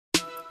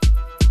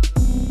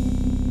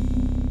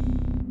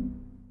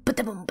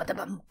Bada-boom,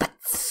 bada-bum,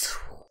 bats.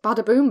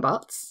 Bada boom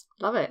butts.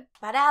 Love it.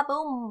 Bada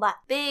boom,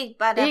 big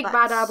bada Big butts.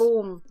 bada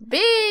boom.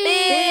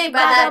 Big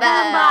bada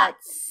bada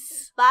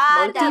butts.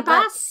 Bada Multibus.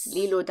 butts.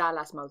 Lilo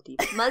Dallas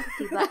multibus.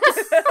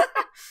 Multibus.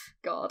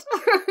 God.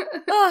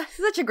 Oh,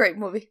 such a great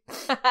movie.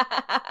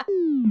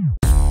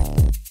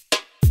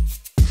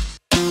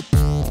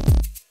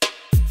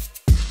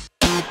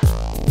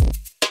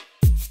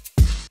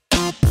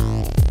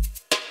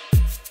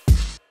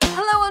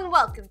 Hello and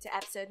welcome to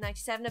episode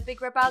 97 of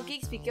BigRedBarel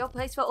Geek Speak, your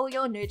place for all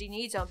your nerdy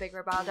needs on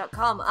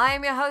BigRedBarel.com. I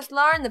am your host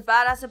Lauren, the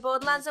badass of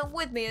Borderlands, and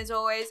with me as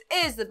always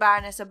is the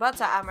Baroness of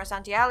Butter, Amorous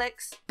Auntie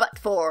Alex,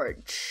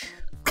 Buttforge.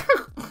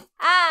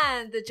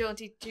 and the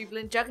jaunty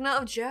jubilant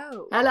juggernaut of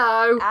Joe.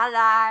 Hello.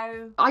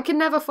 Hello. I can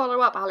never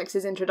follow up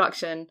Alex's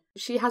introduction.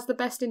 She has the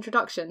best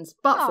introductions.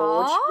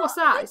 Buttforge. Aw, What's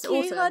that? It's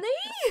thank you, awesome.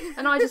 honey.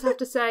 And I just have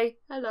to say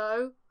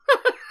hello.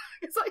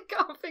 Because I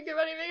can't think of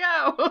anything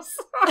else.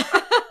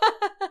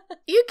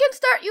 You can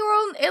start your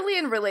own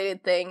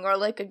alien-related thing, or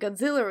like a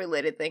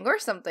Godzilla-related thing, or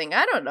something.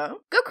 I don't know.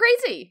 Go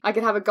crazy. I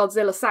could have a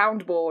Godzilla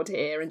soundboard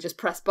here and just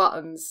press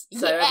buttons.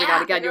 So every now Yeah.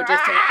 and again you'll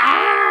just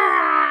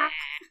hear,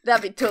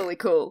 That'd be totally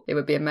cool. It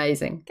would be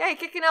amazing. Okay,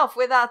 kicking off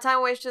with our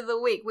time waster of the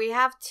week. We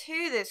have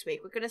two this week.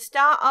 We're going to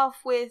start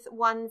off with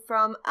one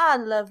from our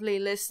lovely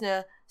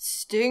listener,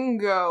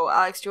 Stingo.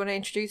 Alex, do you want to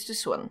introduce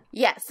this one?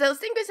 Yeah, so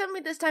Stingo sent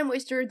me this time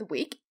waster of the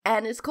week,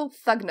 and it's called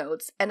Thug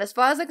Notes. And as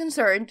far as I'm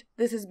concerned,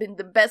 this has been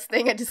the best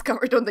thing I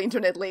discovered on the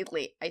internet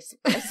lately. I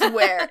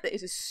swear,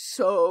 this is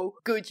so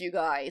good, you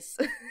guys.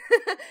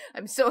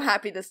 I'm so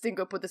happy that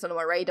Stingo put this on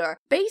my radar.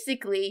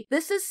 Basically,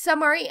 this is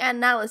summary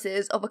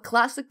analysis of a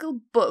classical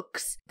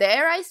books.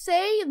 Dare I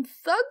say, in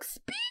thug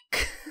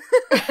speak?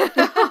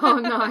 Oh,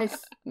 nice.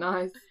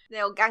 Nice. The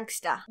old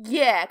gangster.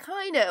 Yeah,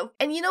 kind of.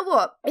 And you know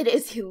what? It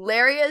is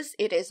hilarious.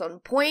 It is on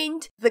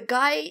point. The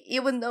guy,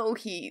 even though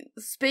he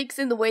speaks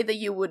in the way that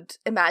you would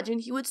imagine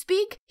he would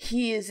speak,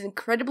 he is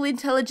incredibly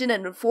intelligent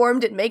and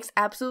informed and makes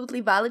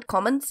absolutely valid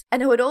comments.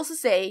 And I would also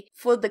say,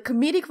 for the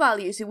comedic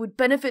values, it would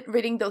benefit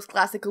reading those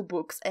classical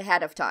books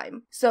ahead of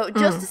time. So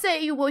just to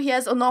say what he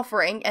has on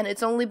offering, and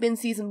it's only been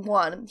season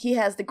 1, he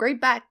has The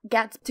Great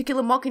Gatsby, To Kill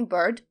a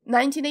Mockingbird,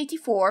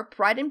 1984,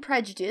 Pride and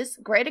Prejudice,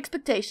 Great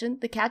Expectation,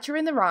 The Catcher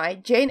in the Rye,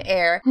 Jane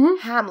Eyre,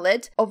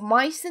 Hamlet, Of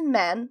Mice and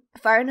Men,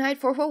 Fahrenheit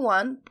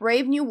 441,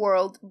 Brave New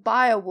World,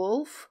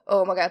 Beowulf.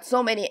 Oh my god,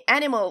 so many.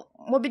 Animal,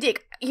 Moby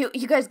Dick. You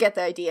guys get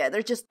the idea.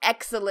 They're just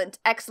excellent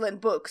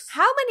books.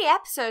 How many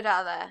episodes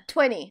are there?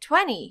 20.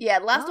 20? Yeah,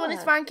 last one is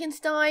Oh.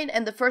 Frankenstein,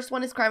 and the first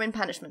one is Crime and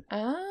Punishment.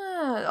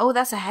 Oh,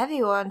 that's a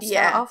heavy one to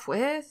Yeah. start off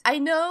with. I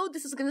know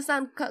this is gonna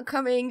sound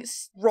coming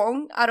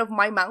wrong out of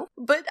my mouth,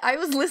 but I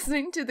was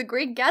listening to the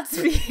Great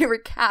Gatsby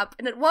recap,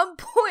 and at one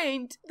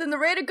point, the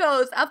narrator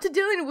goes, after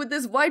dealing with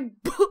this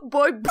white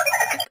boy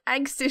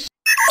angsty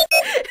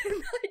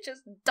and I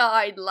just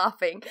died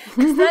laughing,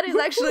 because that is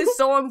actually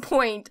so on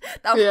point.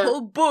 That Yeah.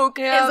 whole book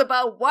is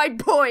about white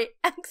boy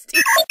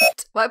angsty.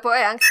 White boy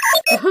angst.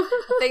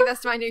 I think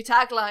that's my new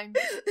tagline.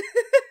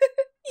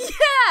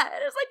 Yeah,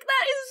 and it's like,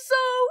 that is so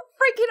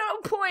freaking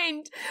on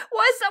point.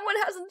 Why someone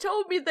hasn't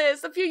told me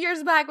this a few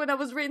years back when I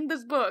was reading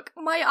this book?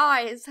 My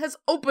eyes has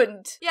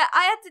opened. Yeah,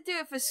 I had to do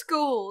it for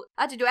school.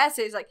 I had to do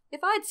essays. Like,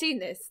 if I had seen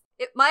this,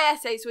 my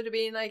essays would have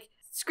been like,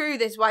 screw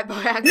this white boy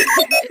angst.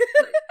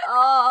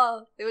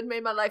 It would have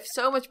made my life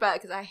so much better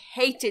because I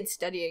hated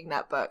studying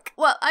that book.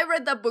 Well, I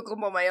read that book on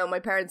my own. My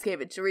parents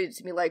gave it to read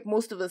to me, like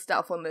most of the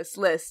stuff on this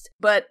list.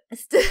 But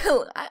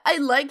still, I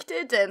liked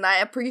it, and I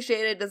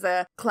appreciate it as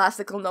a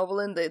classical novel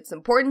and its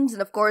importance.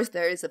 And of course,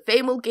 there is a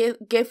famous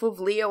gif of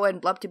Leo and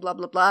blah, blah,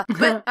 blah, blah.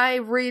 But I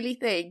really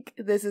think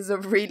this is a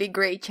really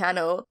great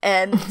channel.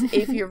 And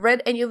if you've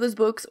read any of those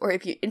books, or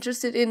if you're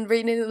interested in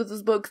reading any of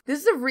those books,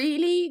 this is a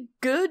really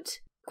good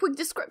quick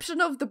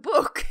description of the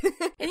book. And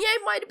yeah,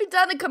 it might be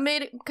done in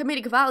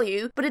comedic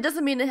value, but it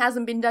doesn't mean it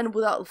hasn't been done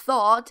without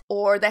thought,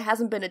 or there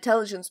hasn't been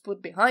intelligence put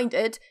behind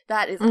it.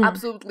 That is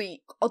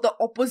absolutely the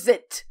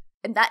opposite.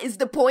 And that is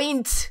the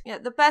point. Yeah,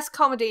 the best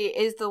comedy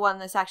is the one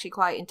that's actually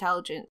quite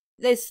intelligent.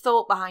 There's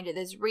thought behind it,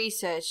 there's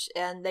research,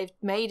 and they've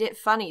made it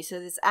funny, so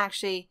there's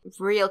actually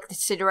real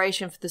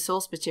consideration for the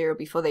source material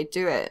before they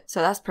do it.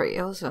 So that's pretty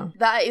awesome.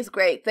 That is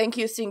great. Thank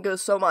you, Stingo,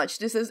 so much.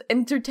 This has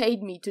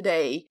entertained me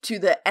today to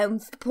the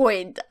nth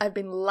point. I've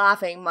been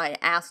laughing my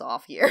ass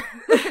off here.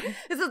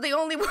 This is the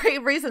only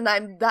reason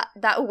I'm that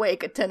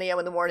awake at 10 a.m.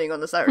 in the morning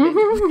on a Saturday.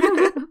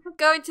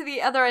 Going to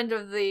the other end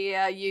of the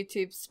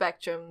YouTube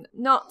spectrum,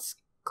 not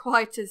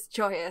quite as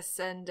joyous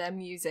and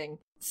amusing.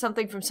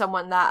 Something from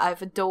someone that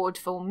I've adored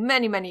for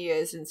many, many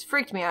years and it's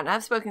freaked me out, and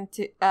I've spoken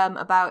to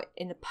about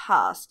in the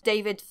past.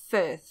 David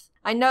Firth.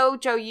 I know,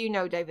 Joe, you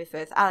know David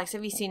Firth. Alex,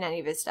 have you seen any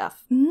of his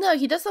stuff? No,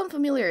 he does sound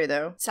familiar,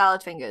 though.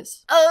 Salad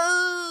Fingers.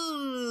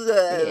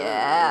 Oh!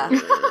 Yeah.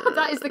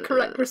 That is the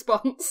correct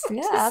response.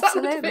 Yeah, to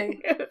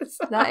absolutely.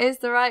 That is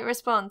the right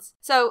response.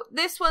 So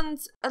this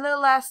one's a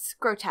little less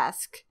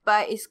grotesque,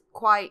 but is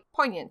quite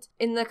poignant.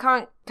 In the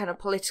current kind of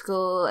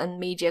political and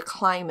media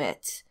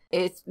climate,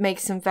 it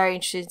makes some very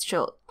interesting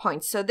short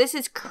points. So this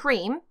is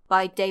Cream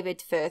by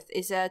David Firth.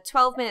 It's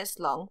 12 minutes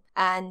long,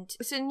 and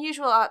it's an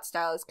unusual art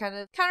style. It's kind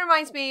of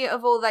reminds me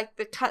of all like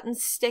the cut and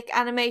stick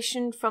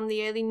animation from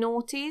the early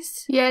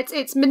noughties. Yeah,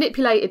 it's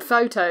manipulated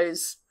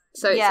photos.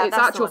 So it's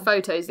actual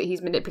photos that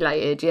he's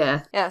manipulated,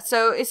 yeah. Yeah,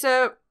 so it's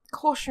a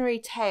cautionary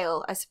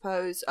tale, I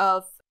suppose,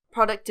 of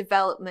product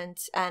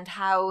development and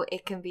how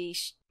it can be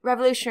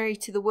revolutionary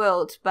to the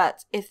world,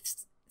 but if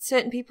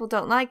certain people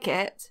don't like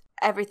it,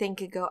 everything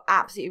could go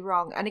absolutely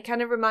wrong. And it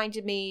kind of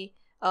reminded me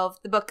of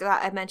the book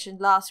that I mentioned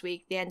last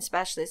week, The End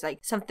Specialist, like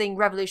something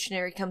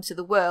revolutionary comes to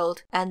the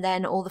world and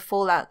then all the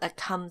fallout that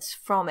comes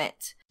from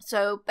it.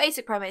 So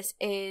basic premise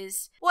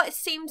is what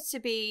seems to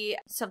be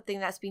something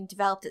that's been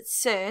developed at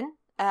CERN,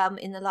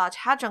 in the Large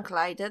Hadron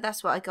Collider.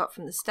 That's what I got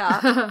from the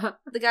start.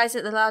 The guys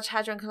at the Large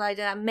Hadron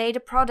Collider made a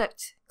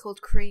product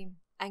called Cream.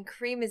 And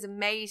Cream is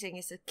amazing.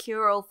 It's a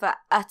cure-all for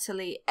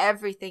utterly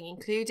everything,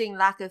 including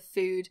lack of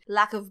food,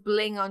 lack of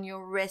bling on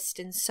your wrist,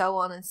 and so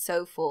on and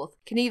so forth.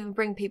 Can even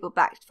bring people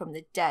back from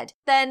the dead.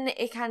 Then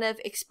it kind of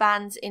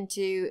expands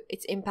into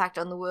its impact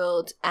on the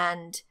world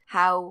and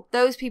how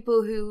those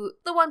people who,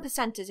 the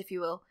 1%ers, if you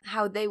will,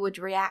 how they would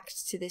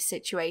react to this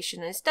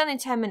situation. And it's done in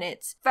 10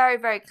 minutes. Very,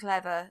 very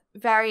clever.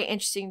 Very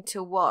interesting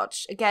to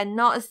watch. Again,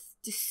 not as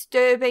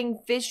disturbing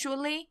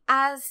visually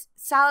as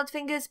Salad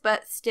Fingers,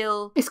 but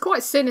still, it's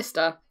quite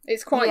sinister.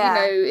 It's quite,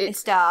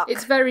 it's dark.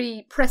 It's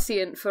very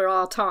prescient for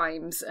our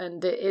times,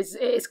 and it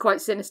is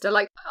quite sinister.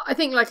 Like, I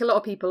think, like a lot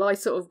of people, I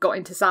sort of got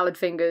into Salad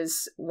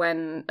Fingers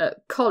when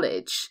at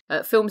college,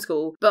 at film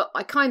school, but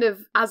I kind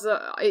of,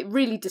 it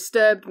really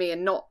disturbed me,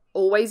 and not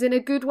always in a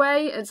good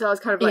way, and so I was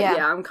kind of like,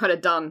 I'm kind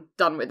of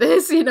done with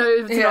this,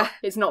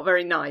 it's not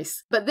very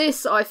nice. But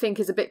this, I think,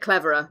 is a bit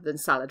cleverer than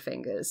Salad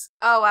Fingers.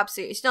 Oh,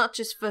 absolutely. It's not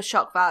just for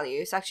shock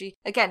value. It's actually,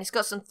 again, it's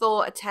got some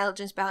thought,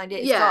 intelligence behind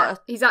it.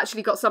 He's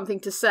actually got something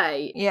to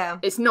say. Yeah.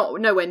 It's not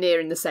nowhere near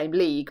in the same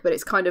league, but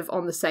it's kind of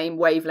on the same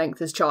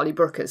wavelength as Charlie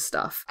Brooker's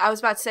stuff. I was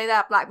about to say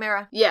that, Black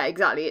Mirror. Yeah,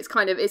 exactly. It's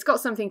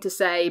got something to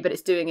say, but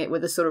it's doing it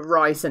with a sort of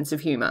wry sense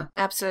of humour.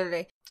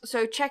 Absolutely.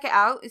 So check it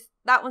out.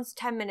 That one's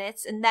 10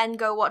 minutes, and then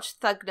go watch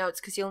Thug Notes,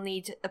 because you'll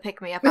need a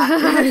pick-me-up after.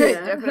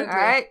 Definitely. All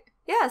right.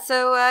 Yeah,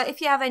 so if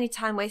you have any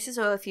time wasters,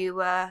 or if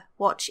you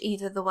watch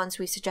either of the ones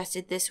we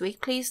suggested this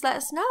week, please let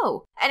us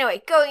know.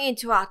 Anyway, going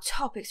into our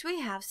topics,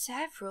 we have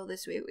several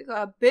this week. We've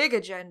got a big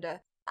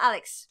agenda.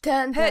 Alex,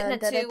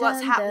 pertinent to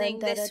what's happening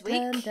this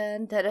week, by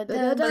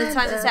the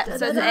time this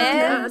episode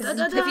airs,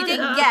 if you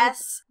didn't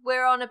guess,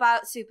 we're on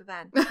about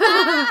Superman.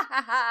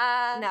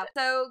 No.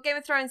 So Game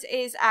of Thrones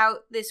is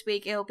out this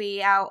week. It'll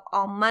be out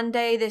on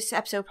Monday. This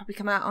episode will probably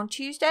come out on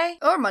Tuesday.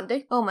 Or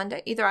Monday.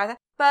 Either.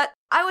 But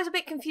I was a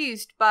bit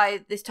confused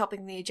by this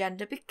topic in the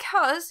agenda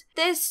because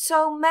there's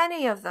so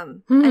many of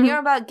them. And you're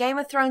about Game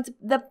of Thrones,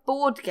 the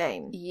board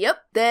game. Yep.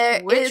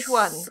 There Which is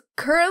one?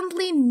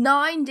 Currently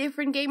 9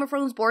 different Game of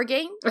Thrones board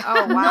games.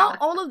 Oh, wow. Not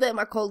all of them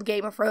are called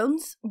Game of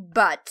Thrones,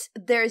 but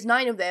there's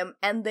 9 of them,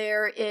 and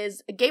there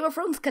is Game of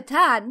Thrones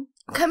Catan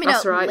coming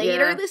out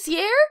later this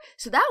year,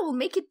 so that will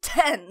make it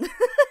 10.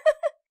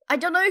 I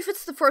don't know if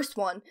it's the first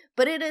one,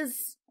 but it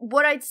is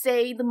what I'd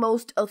say the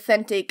most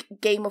authentic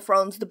Game of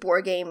Thrones, the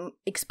board game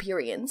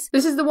experience.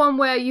 This is the one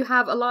where you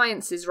have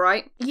alliances,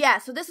 right? Yeah,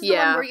 so this is the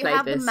one where you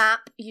have the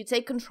map, you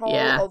take control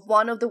of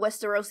one of the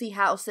Westerosi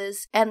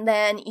houses, and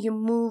then you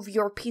move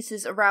your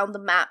pieces around the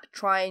map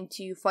trying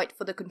to fight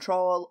for the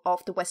control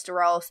of the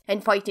Westeros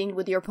and fighting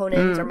with your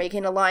opponents or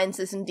making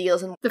alliances and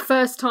deals. And the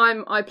first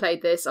time I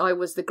played this, I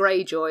was the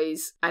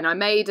Greyjoys, and I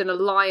made an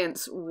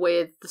alliance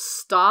with the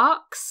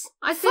Starks,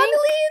 I think.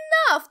 Funnily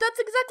enough, that's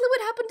exactly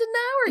what happened in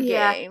our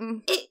game.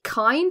 It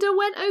kinda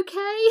went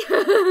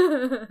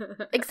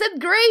okay. Except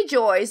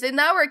Greyjoys, in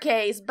our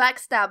case,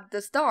 backstabbed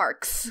the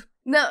Starks.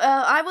 No,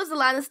 I was the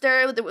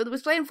Lannister. There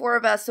was playing 4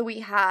 of us, so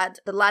we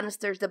had the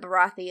Lannisters, the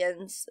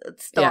Baratheons,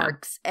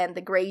 Starks, and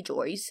the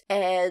Greyjoys.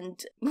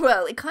 And,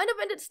 well, it kind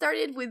of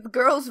started with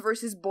girls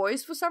versus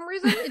boys for some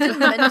reason. It just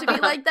meant to be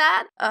like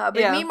that. But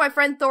me and my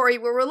friend Thori,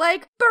 we were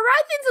like,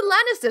 Baratheons and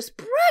Lannisters,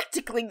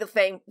 practically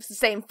the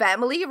same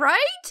family,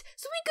 right?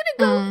 So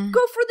we're gonna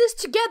go for this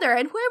together,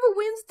 and whoever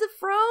wins the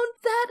throne,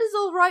 that is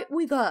all right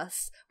with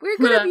us. We're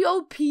gonna be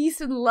all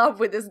peace and love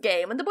with this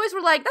game. And the boys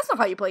were like, that's not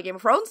how you play Game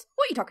of Thrones.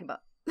 What are you talking about?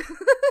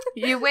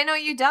 You win or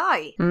you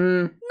die.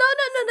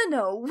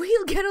 No.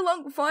 We'll get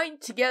along fine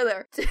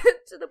together.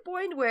 To the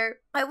point where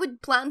I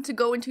would plan to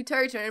go into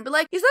territory and be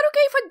like, is that okay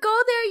if I go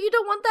there? You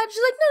don't want that?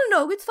 She's like,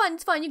 no,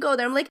 it's fine, you go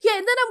there. I'm like, yeah,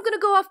 and then I'm gonna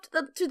go off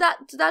to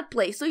that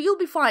place, so you'll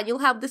be fine. You'll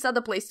have this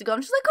other place to go.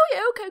 And she's like, oh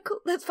yeah, okay,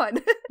 cool, that's fine.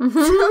 So,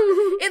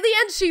 in the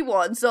end, she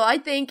won. So I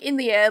think in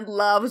the end,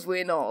 loves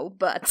win all.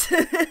 But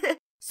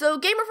so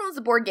Game of Thrones,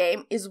 the board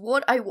game, is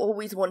what I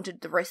always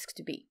wanted the Risk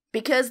to be.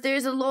 Because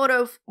there's a lot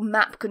of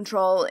map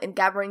control and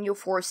gathering your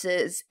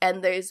forces,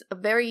 and there's a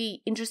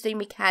very interesting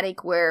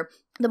mechanic where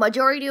the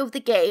majority of the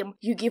game,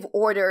 you give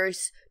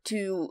orders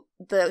to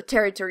the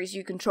territories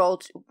you control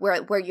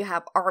where you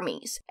have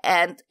armies.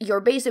 And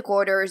your basic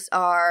orders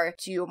are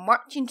to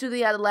march into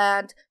the other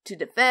land, to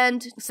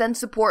defend, send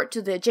support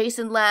to the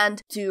adjacent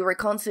land, to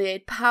reconcile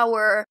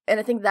power, and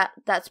I think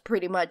that's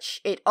pretty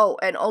much it. Oh,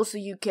 and also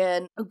you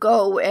can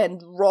go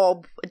and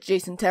rob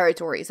adjacent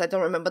territories. I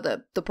don't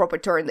remember the proper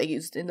term they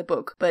used in the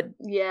book, but...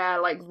 Yeah,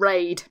 like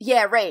raid.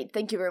 Yeah, raid.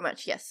 Thank you very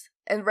much, yes.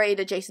 And raid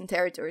adjacent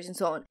territories and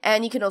so on.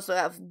 And you can also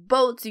have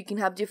boats, you can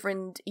have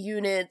different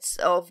units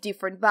of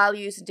different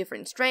values and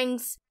different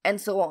strengths, and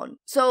so on.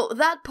 So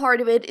that part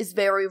of it is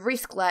very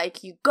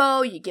risk-like. You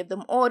go, you give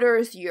them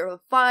orders, you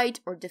fight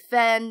or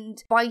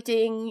defend.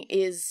 Fighting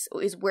is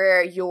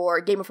where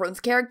your Game of Thrones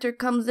character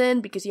comes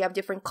in, because you have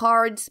different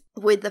cards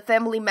with the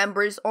family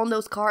members on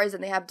those cards,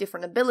 and they have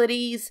different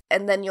abilities.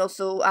 And then you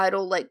also add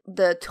all like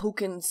the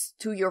tokens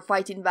to your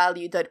fighting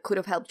value that could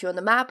have helped you on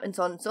the map, and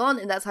so on and so on.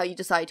 And that's how you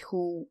decide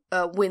who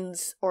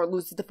wins or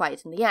loses the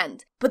fight in the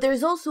end. But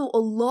there's also a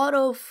lot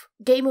of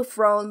Game of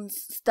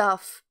Thrones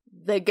stuff,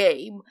 the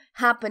game,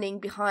 happening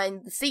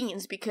behind the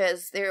scenes,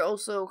 because they're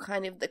also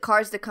kind of the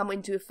cards that come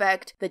into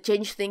effect that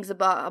change things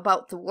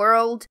about the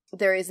world.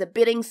 There is a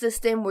bidding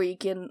system where you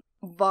can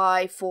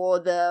vie for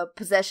the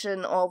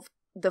possession of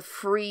the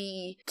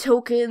free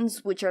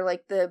tokens, which are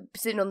like the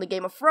sitting on the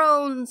Game of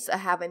Thrones,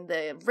 having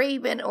the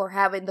Raven, or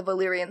having the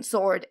Valyrian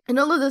sword, and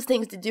all of those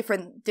things do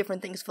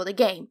different things for the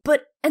game.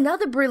 But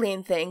another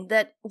brilliant thing,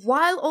 that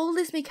while all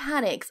these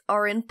mechanics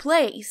are in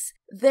place,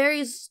 there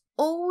is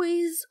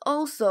always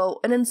also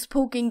an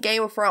unspoken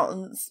Game of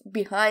Thrones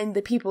behind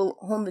the people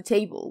on the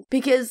table,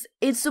 because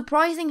it's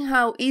surprising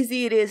how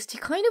easy it is to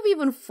kind of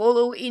even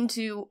follow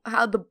into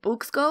how the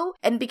books go.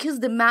 And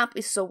because the map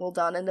is so well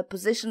done, and the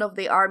position of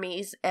the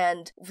armies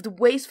and the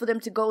ways for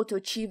them to go to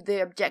achieve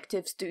their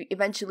objectives to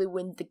eventually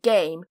win the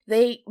game,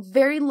 they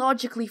very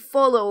logically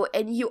follow,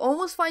 and you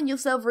almost find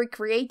yourself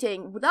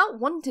recreating, without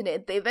wanting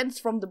it, the events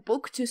from the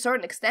book to a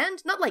certain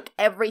extent. Not like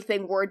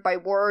everything word by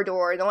word,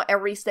 or not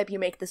every step you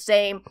make the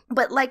same.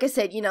 But like I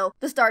said, you know,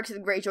 the Starks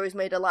and Greyjoys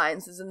made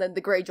alliances, and then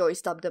the Greyjoys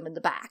stabbed them in the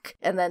back.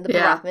 And then the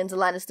Baratheons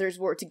and Lannisters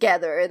were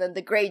together, and then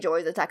the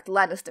Greyjoys attacked the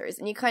Lannisters.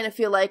 And you kind of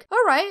feel like,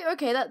 alright,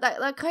 okay,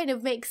 that kind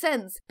of makes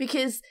sense.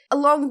 Because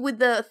along with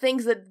the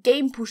things that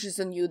game pushes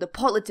on you, the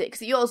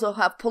politics, you also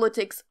have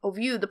politics of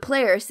you, the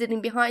player, sitting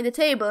behind the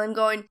table and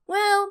going,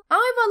 well,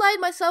 I've allied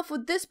myself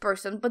with this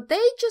person, but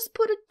they just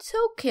put a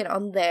token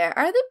on there.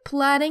 Are they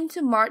planning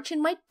to march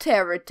in my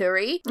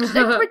territory? Should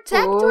I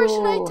protect or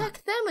should I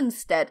attack them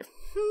instead?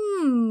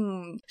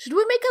 Should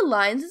we make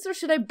alliances or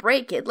should I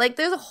break it? Like,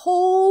 there's a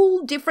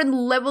whole different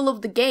level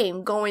of the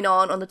game going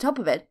on the top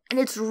of it. And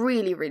it's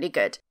really, really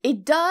good.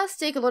 It does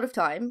take a lot of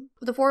time.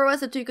 For the four of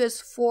us, it took us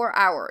 4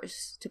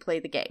 hours to play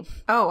the game.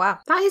 Oh, wow.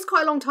 That is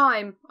quite a long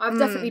time. I've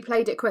definitely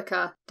played it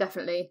quicker.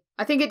 Definitely.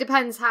 I think it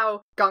depends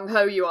how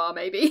gung-ho you are,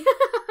 maybe.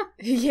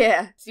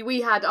 Yeah. See,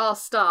 we had our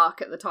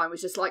Stark at the time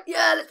was just like,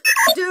 yeah, let's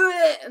do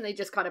it! And they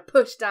just kind of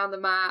pushed down the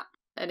map.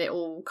 And it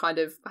all kind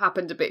of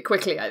happened a bit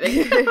quickly, I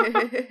think.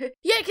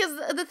 Yeah, because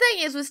the thing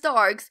is with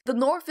Starks, the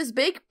north is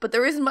big, but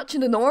there isn't much in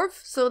the north,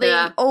 so they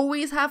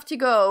always have to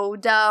go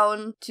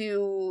down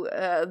to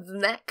the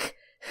neck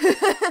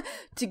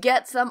to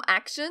get some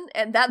action,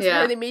 and that's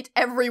where they meet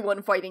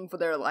everyone fighting for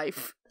their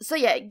life. So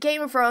yeah,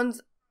 Game of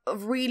Thrones, a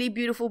really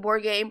beautiful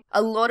board game,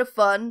 a lot of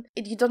fun.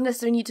 You don't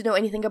necessarily need to know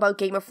anything about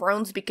Game of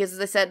Thrones, because as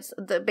I said,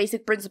 the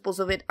basic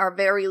principles of it are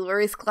very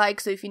risk-like,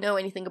 so if you know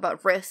anything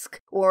about risk,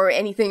 or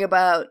anything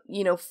about,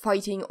 you know,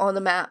 fighting on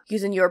the map,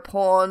 using your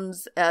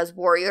pawns as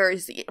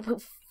warriors,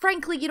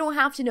 frankly, you don't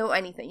have to know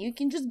anything. You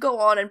can just go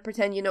on and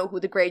pretend you know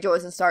who the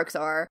Greyjoys and Starks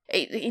are.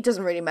 It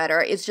doesn't really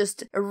matter. It's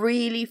just a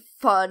really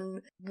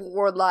fun,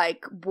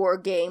 warlike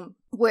board game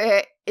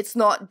where it's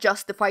not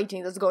just the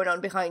fighting that's going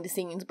on behind the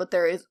scenes, but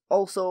there is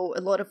also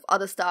a lot of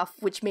other stuff,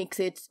 which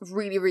makes it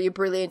really, really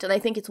brilliant. And I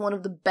think it's one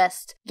of the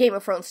best Game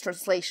of Thrones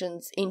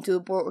translations into a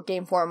board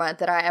game format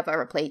that I have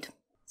ever played.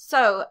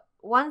 So,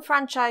 one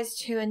franchise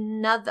to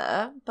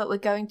another, but we're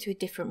going to a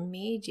different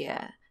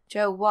media.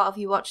 Joe, what have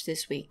you watched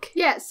this week?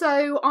 Yeah,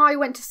 so I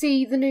went to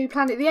see the new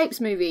Planet of the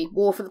Apes movie,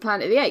 War for the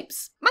Planet of the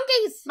Apes.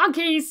 Monkeys!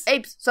 Monkeys!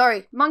 Apes,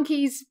 sorry.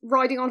 Monkeys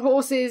riding on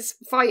horses,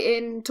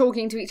 fighting,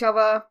 talking to each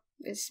other.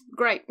 It's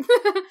great.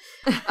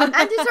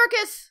 Andy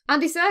Serkis!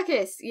 Andy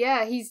Serkis,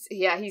 yeah,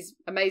 he's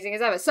amazing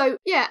as ever. So,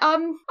 yeah, I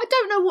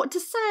don't know what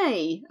to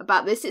say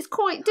about this. It's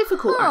quite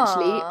difficult,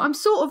 actually. I'm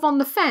sort of on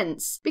the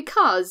fence,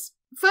 because,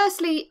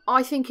 firstly,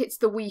 I think it's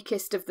the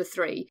weakest of the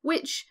three,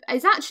 which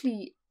is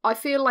actually... I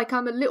feel like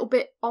I'm a little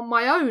bit on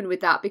my own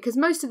with that, because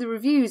most of the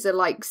reviews are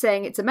like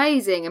saying it's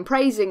amazing and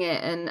praising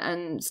it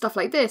and stuff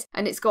like this,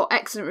 and it's got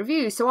excellent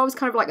reviews. So I was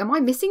kind of like, am I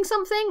missing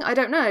something? I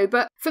don't know.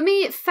 But for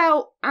me, it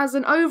felt, as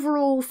an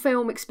overall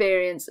film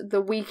experience,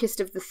 the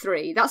weakest of the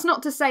three. That's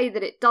not to say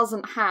that it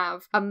doesn't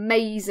have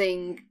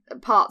amazing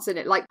parts in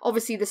it. Like,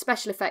 obviously the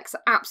special effects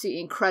are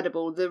absolutely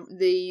incredible.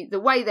 The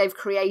way they've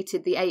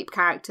created the ape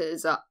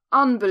characters are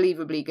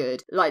unbelievably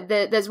good. Like,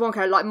 there's one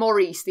character, like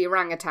Maurice, the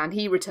orangutan,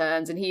 he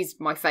returns, and he's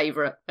my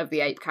favourite of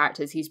the ape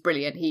characters. He's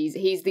brilliant.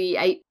 He's the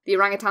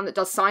orangutan that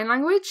does sign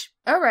language.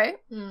 All right.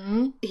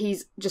 Mm-hmm.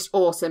 He's just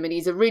awesome, and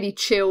he's a really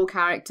chill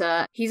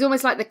character. He's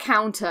almost like the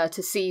counter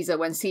to Caesar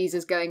when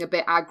Caesar's going a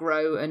bit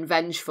aggro and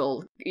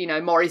vengeful. You know,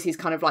 Maurice, he's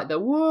kind of like the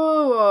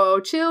whoa,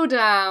 chill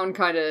down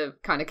kind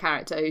of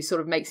character who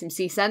sort of makes him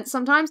see sense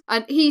sometimes.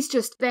 And he's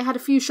just, they had a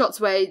few shots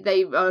where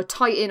they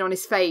tight in on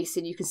his face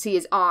and you can see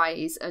his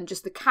eyes, and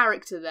just the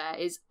character there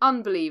is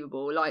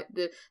unbelievable. Like,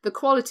 the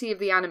quality of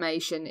the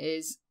animation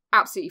is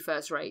absolutely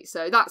first rate.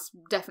 So that's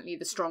definitely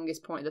the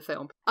strongest point of the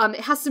film.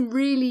 It has some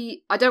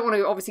really, I don't want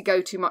to obviously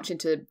go too much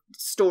into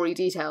story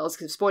details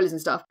because of spoilers and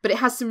stuff, but it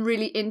has some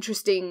really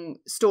interesting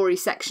story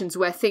sections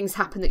where things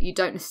happen that you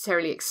don't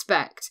necessarily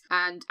expect.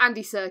 And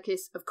Andy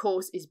Serkis, of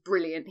course, is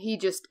brilliant. He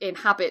just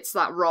inhabits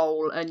that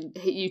role, and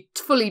you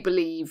fully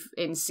believe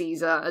in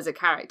Caesar as a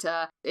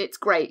character. It's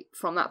great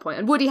from that point.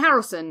 And Woody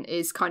Harrelson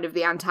is kind of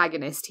the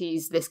antagonist.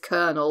 He's this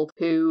colonel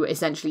who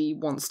essentially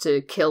wants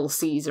to kill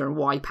Caesar and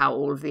wipe out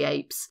all of the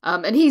apes.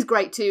 And he's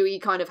great too. He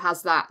kind of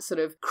has that sort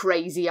of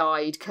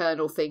crazy-eyed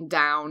colonel thing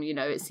down. You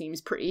know, it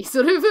seems pretty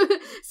sort of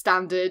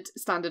standard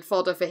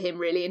fodder for him,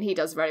 really, and he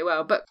does very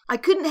well. But I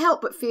couldn't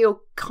help but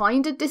feel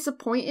kind of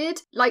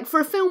disappointed. Like,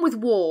 for a film with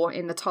war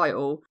in the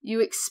title,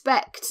 you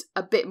expect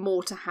a bit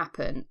more to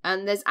happen,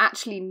 and there's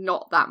actually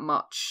not that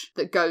much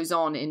that goes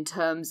on in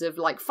terms of,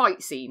 like,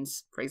 fight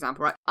scenes, for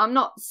example, right? I'm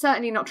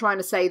certainly not trying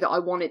to say that I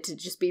want it to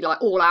just be,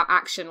 like, all-out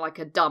action like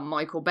a dumb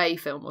Michael Bay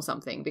film or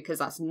something, because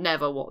that's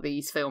never what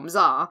these films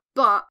are.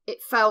 But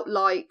it felt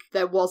like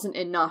there wasn't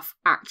enough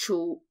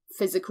actual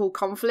physical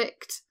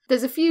conflict.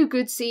 There's a few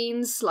good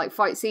scenes, like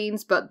fight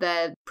scenes, but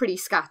they're pretty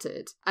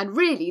scattered. And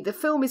really, the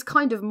film is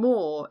kind of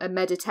more a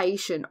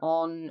meditation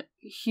on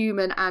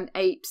human and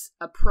apes'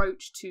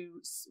 approach to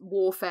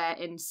warfare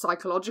in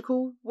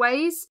psychological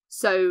ways.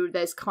 So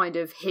there's kind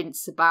of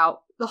hints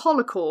about the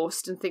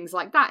Holocaust and things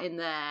like that in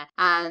there,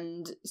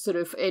 and sort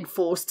of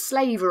enforced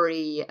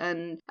slavery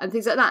and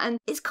things like that. And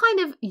it's kind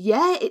of,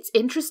 yeah, it's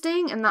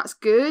interesting and that's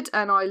good.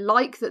 And I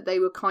like that they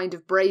were kind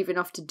of brave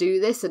enough to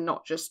do this and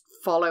not just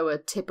follow a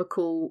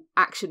typical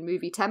action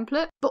movie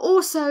template. But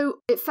also,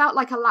 it felt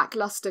like a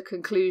lackluster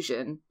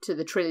conclusion to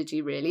the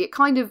trilogy, really. It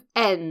kind of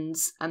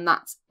ends and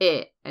that's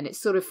it. And it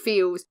sort of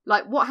feels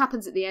like what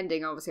happens at the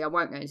ending, obviously I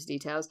won't go into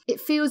details, it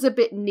feels a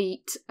bit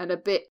neat and a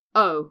bit,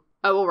 oh,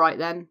 all right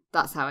then,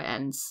 that's how it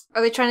ends.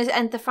 Are they trying to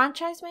end the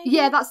franchise, maybe?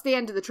 Yeah, that's the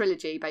end of the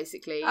trilogy,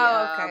 basically.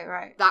 Oh, okay,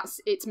 right.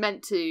 It's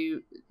meant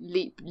to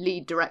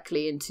lead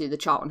directly into the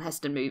Charlton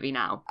Heston movie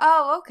now.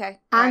 Oh, okay.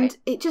 And right.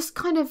 it just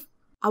kind of,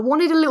 I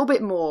wanted a little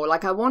bit more.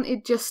 Like, I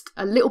wanted just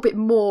a little bit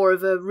more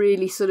of a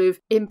really sort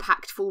of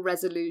impactful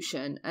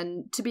resolution.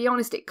 And to be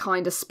honest, it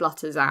kind of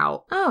splutters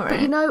out. Oh, right.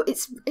 But, you know,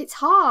 it's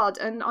hard,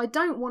 and I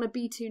don't want to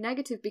be too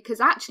negative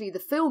because actually the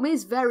film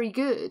is very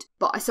good.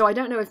 So I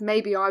don't know if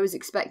maybe I was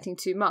expecting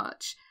too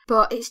much.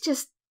 But it's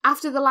just,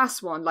 after the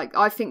last one, like,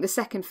 I think the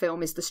second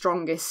film is the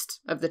strongest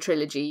of the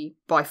trilogy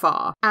by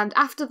far. And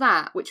after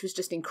that, which was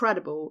just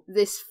incredible,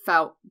 this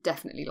felt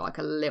definitely like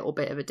a little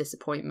bit of a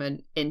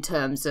disappointment in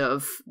terms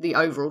of the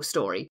overall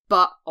story.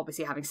 But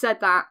obviously, having said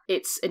that,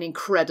 it's an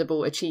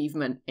incredible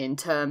achievement in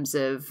terms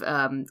of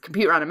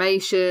computer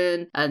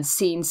animation and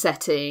scene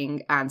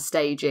setting and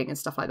staging and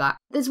stuff like that.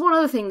 There's one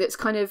other thing that's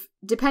kind of,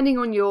 depending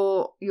on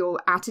your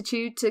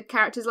attitude to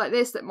characters like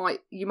this, that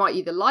you might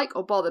either like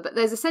or bother, but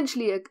there's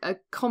essentially a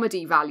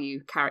comedy value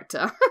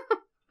character.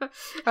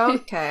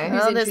 Okay.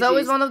 Well, there's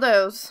always one of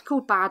those.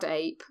 Called Bad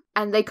Ape.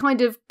 And they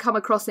kind of come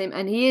across him,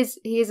 and he is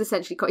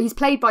essentially, he's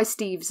played by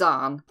Steve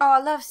Zahn. Oh, I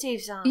love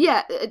Steve Zahn.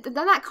 Yeah, then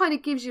that kind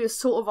of gives you a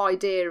sort of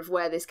idea of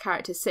where this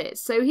character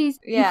sits. So you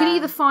can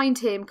either find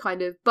him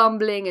kind of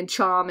bumbling and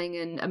charming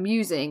and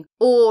amusing,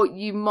 or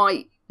you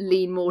might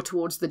lean more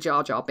towards the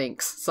Jar Jar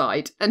Binks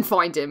side and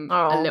find him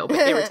a little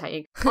bit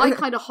irritating. I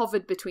kind of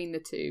hovered between the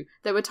two.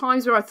 There were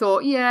times where I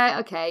thought,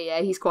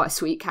 he's quite a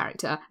sweet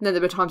character. And then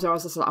there were times where I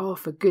was just like, oh,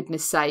 for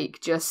goodness sake,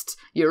 just,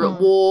 you're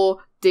at war,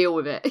 deal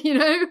with it, you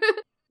know?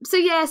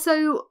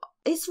 So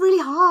it's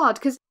really hard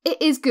because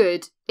it is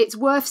good. It's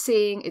worth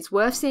seeing. It's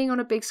worth seeing on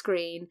a big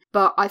screen.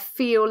 But I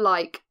feel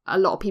like a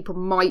lot of people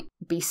might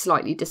be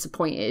slightly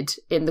disappointed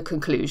in the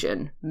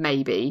conclusion,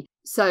 maybe.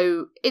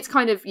 So it's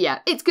kind of,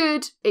 it's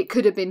good. It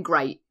could have been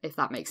great, if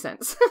that makes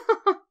sense.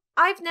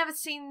 I've never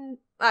seen...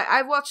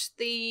 I watched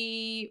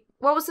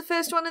what was the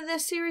first one in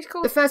this series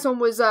called? The first one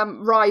was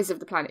Rise of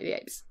the Planet of the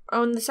Apes.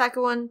 Oh, and the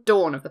second one?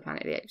 Dawn of the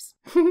Planet of the Apes.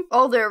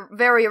 All their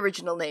very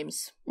original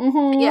names.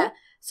 Mm-hmm. Yeah.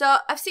 So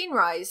I've seen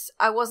Rise.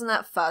 I wasn't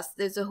that fussed.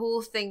 There's a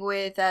whole thing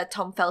with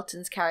Tom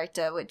Felton's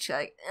character, which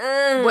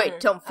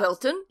Wait, Tom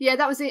Felton? Yeah,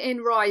 that was it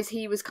in Rise.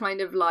 He was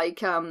kind of like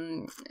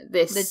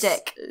the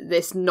dick,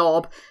 this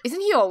knob.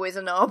 Isn't he always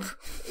a knob?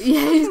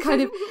 Yeah, he's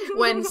kind of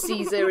when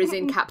Caesar is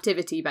in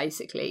captivity,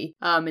 basically.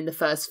 In the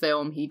first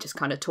film, he just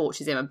kind of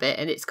tortures him a bit,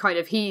 and it's kind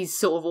of he's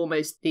sort of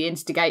almost the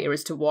instigator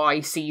as to why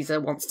Caesar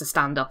wants to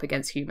stand up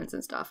against humans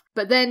and stuff.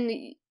 But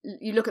then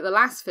you look at the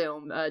last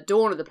film,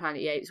 Dawn of the Planet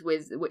of the Apes,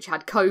 which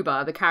had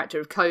Koba, the character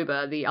of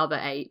Koba, the other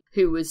ape,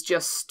 who was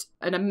just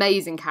an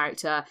amazing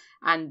character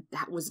and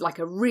was like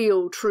a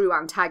real true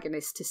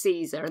antagonist to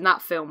Caesar, and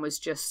that film was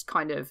just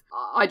kind of,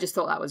 I just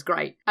thought that was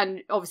great.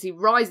 And obviously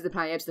Rise of the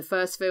Planet of the Apes, the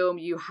first film,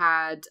 you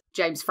had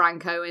James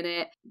Franco in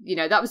it, you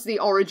know, that was the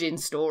origin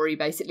story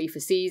basically for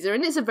Caesar,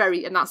 and that's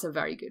a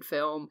very good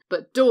film.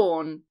 But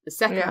Dawn, the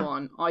second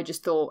one, I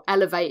just thought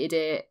elevated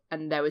it,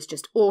 and there was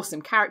just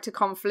awesome character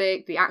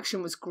conflict, the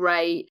action was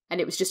great,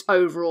 and it was just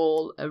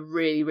overall a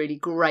really, really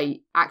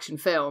great action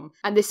film.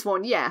 And this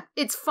one, yeah,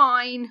 it's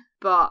fine,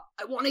 but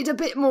I wanted a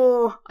bit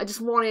more. I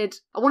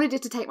wanted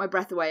it to take my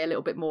breath away a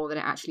little bit more than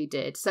it actually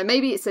did. So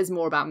maybe it says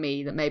more about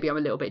me, that maybe I'm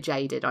a little bit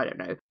jaded, I don't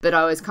know. But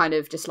I was kind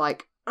of just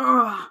like,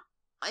 I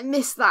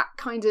miss that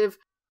kind of,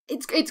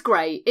 it's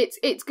great.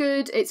 It's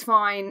good, it's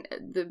fine.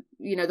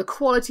 The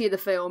quality of the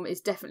film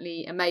is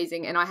definitely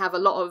amazing, and I have a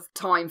lot of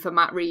time for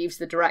Matt Reeves,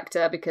 the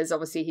director, because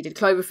obviously he did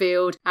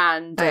Cloverfield,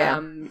 and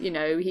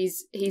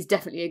he's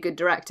definitely a good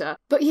director.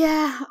 But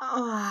yeah,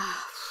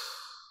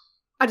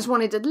 I just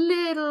wanted a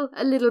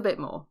little bit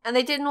more. And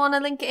they didn't want to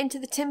link it into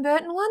the Tim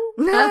Burton one?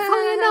 Funny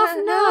enough,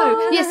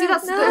 no. Yeah, see,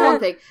 that's the one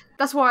thing.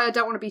 That's why I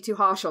don't want to be too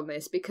harsh on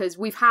this, because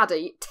we've had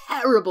a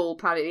terrible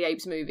Planet of the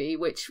Apes movie,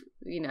 which,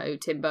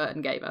 Tim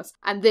Burton gave us.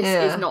 And this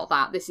is not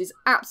that. This is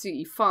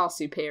absolutely far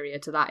superior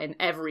to that in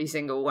every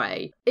single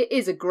way. It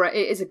is a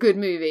good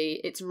movie.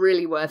 It's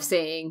really worth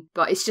seeing,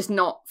 but it's just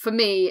not, for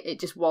me, it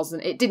just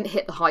wasn't. It didn't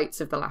hit the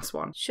heights of the last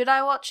one. Should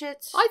I watch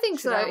it? I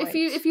think so.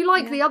 If you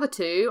like the other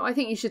two, I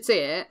think you should see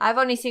it. I've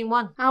only seen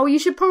one. Oh, well, you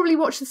should probably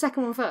watch the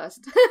second one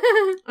first.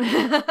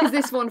 Because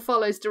this one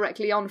follows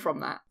directly on from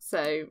that,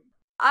 so...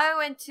 I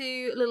went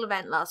to a little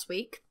event last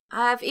week.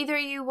 Have either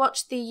of you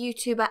watched the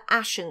YouTuber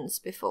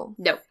Ashens before?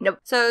 No.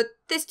 So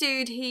this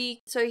dude, he's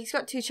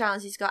got two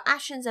channels. He's got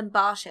Ashens and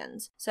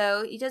Barshens.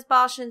 So he does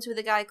Barshens with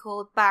a guy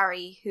called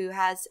Barry, who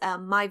has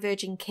My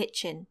Virgin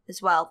Kitchen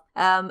as well.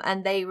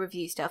 And they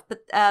review stuff.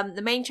 But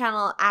the main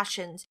channel,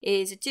 Ashens,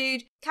 is a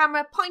dude,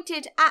 camera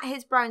pointed at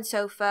his brown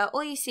sofa.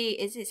 All you see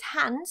is his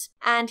hands,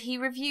 and he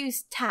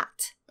reviews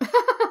Tat.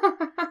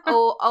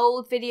 Or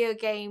old video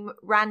game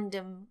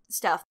random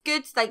stuff.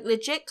 Good, like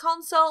legit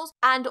consoles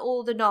and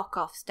all the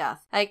knockoff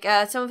stuff. Like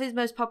some of his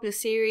most popular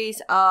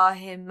series are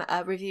him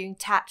reviewing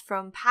Tat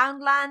from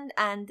Poundland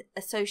and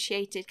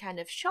associated kind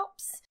of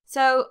shops.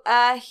 So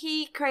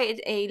he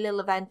created a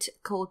little event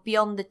called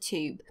Beyond the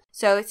Tube.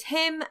 So it's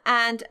him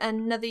and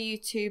another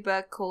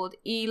YouTuber called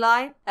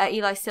Eli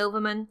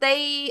Silverman.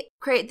 They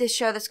created this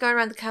show that's going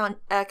around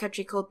the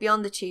country called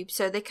Beyond the Tube.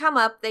 So they come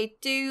up, they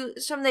do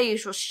some of their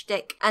usual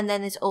shtick, and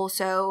then there's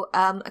also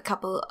a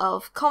couple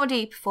of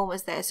comedy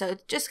performers there. So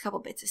just a couple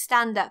bits of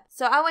stand-up.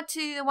 So I went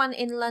to the one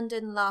in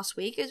London last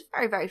week. It was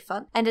very, very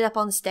fun. Ended up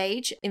on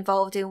stage,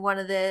 involved in one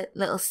of the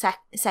little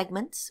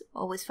segments.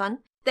 Always fun.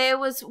 There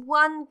was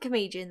one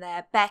comedian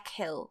there, Beck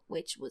Hill,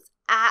 which was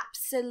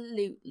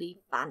absolutely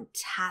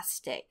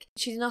fantastic.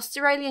 She's an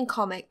Australian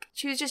comic.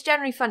 She was just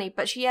generally funny,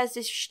 but she has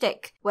this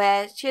shtick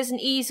where she has an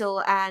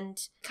easel and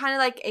kind of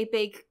like a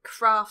big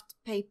craft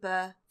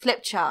paper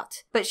flip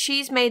chart, but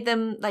she's made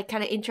them like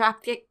kind of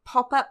interactive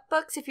pop-up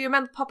books. If you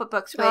remember pop-up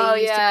books where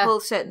you used to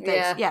pull certain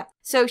things. Yeah.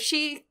 So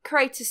she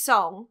creates a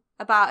song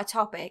about a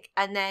topic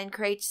and then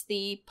creates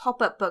the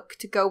pop-up book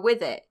to go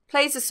with it,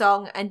 plays a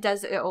song and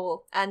does it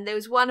all. And there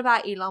was one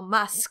about Elon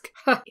Musk,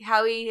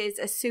 how he is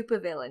a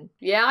supervillain.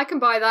 Yeah, I can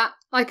buy that.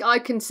 I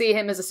can see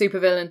him as a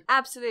supervillain.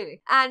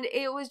 Absolutely. And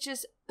it was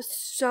just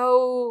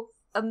so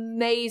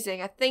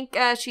amazing. I think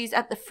she's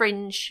at the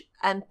Fringe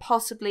and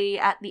possibly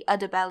at the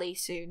Udderbelly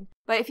soon.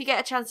 But if you get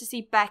a chance to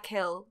see Beck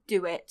Hill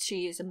do it,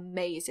 she is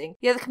amazing.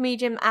 The other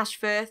comedian,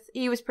 Firth,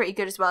 he was pretty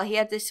good as well. He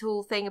had this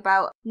whole thing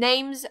about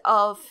names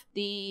of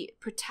the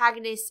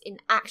protagonists in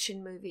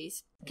action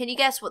movies. Can you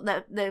guess what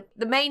the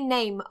main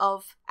name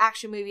of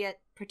action movie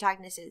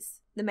protagonist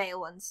is? The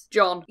male ones.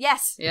 John.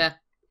 Yes. Yeah.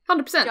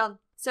 100%. John.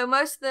 So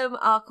most of them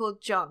are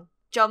called John.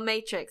 John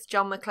Matrix,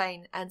 John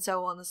McClane, and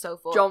so on and so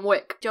forth. John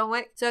Wick.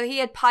 So he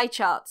had pie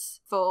charts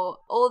for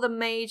all the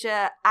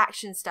major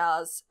action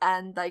stars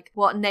and like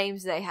what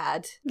names they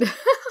had.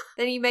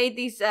 Then he made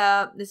these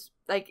this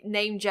like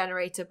name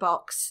generator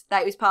box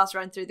that was passed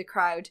around through the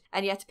crowd,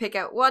 and you had to pick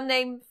out one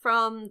name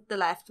from the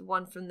left,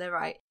 one from the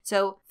right.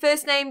 So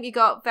first name, you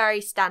got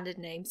very standard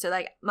names. So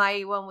like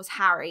my one was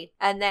Harry,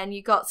 and then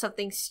you got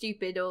something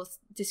stupid or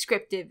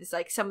descriptive. It's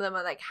like some of them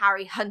are like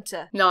Harry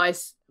Hunter.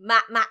 Nice.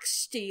 Max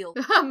Steel.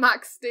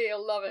 Max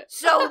Steel, love it.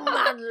 So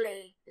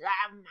manly.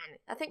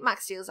 I think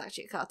Max Steel's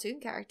actually a cartoon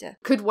character.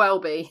 Could well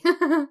be.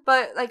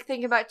 But like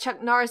think about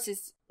Chuck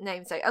Norris's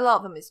names, like a lot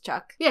of them is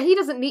Chuck. Yeah, he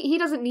doesn't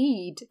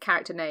need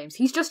character names.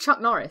 He's just Chuck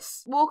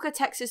Norris. Walker,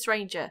 Texas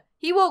Ranger.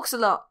 He walks a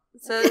lot,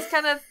 so it's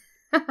kind of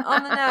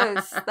on the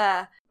nose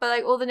there. But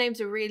like all the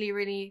names are really,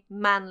 really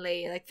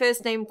manly. Like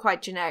first name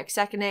quite generic,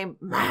 second name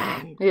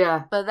man.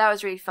 Yeah. But that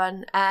was really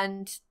fun,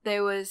 and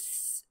there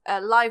was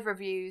live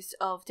reviews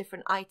of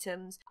different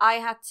items. I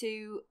had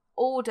to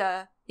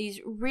order these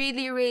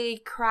really,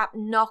 really crap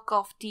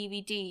knockoff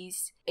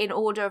DVDs in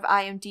order of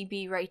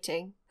IMDb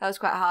rating. That was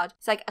quite hard.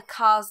 It's like A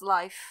Car's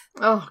Life.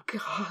 Oh,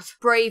 God.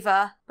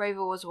 Braver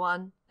was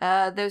one.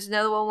 There was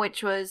another one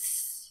which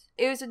was...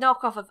 It was a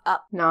knockoff of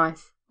Up.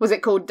 Nice. Was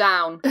it called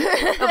Down?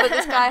 Oh, but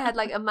this guy had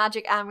like a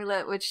magic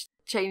amulet which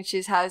changed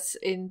his house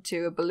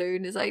into a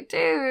balloon. It's like,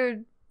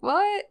 dude,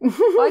 what?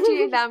 Why do you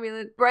need an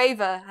amulet?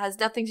 Braver has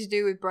nothing to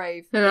do with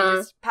Brave. They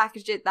just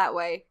packaged it that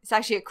way. It's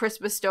actually a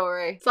Christmas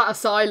story. It's like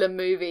Asylum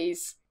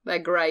movies. They're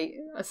great.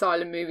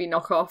 Asylum movie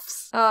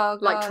knockoffs. Oh,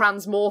 God. Like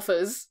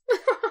Transmorphers.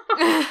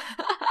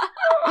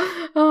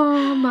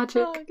 Oh,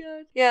 magic. Oh,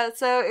 God. Yeah,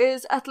 so it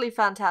is utterly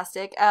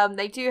fantastic.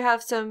 They do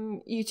have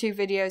some YouTube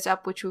videos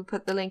up, which we'll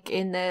put the link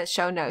in the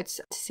show notes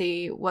to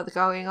see what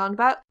they're going on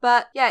about.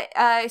 But yeah,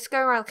 it's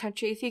going around the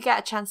country. If you get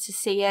a chance to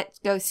see it,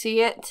 go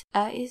see it.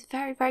 It's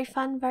very, very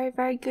fun, very,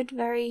 very good,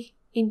 very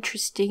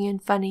interesting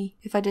and funny,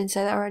 if I didn't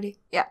say that already.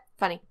 Yeah,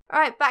 funny.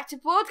 Alright, back to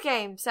board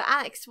games. So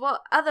Alex,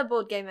 what other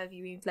board game have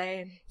you been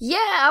playing?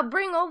 Yeah, I'll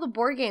bring all the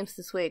board games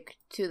this week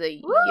to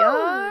the Woo!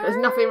 yard. There's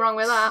nothing wrong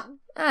with that.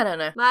 I don't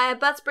know. My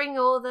butts bring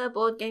all the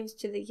board games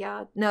to the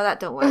yard. No, that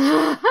don't work.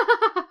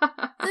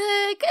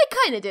 It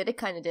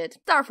kind of did.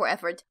 Star for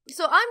effort.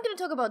 So I'm going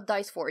to talk about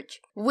Dice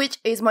Forge, which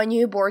is my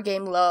new board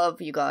game love,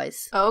 you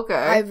guys. Okay.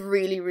 I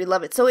really, really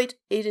love it. So it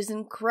is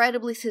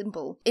incredibly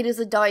simple. It is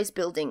a dice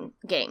building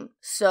game.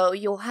 So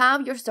you'll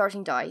have your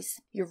starting dice,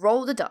 you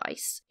roll the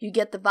dice, you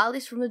get the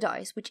values from the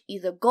dice, which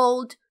either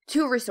gold,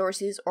 2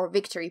 resources, or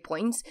victory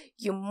points.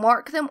 You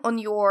mark them on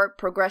your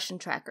progression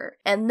tracker,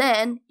 and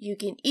then you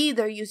can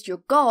either use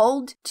your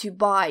gold to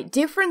buy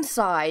different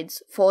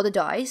sides for the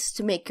dice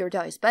to make your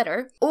dice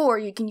better, or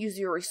you can use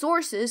your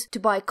resources to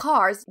buy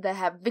cards that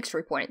have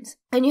victory points.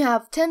 And you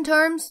have 10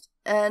 turns,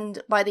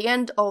 and by the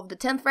end of the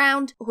 10th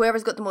round,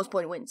 whoever's got the most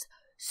point wins.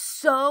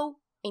 So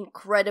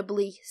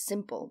incredibly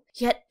simple,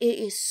 yet it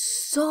is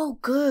so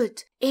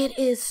good. It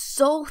is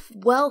so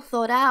well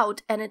thought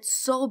out, and it's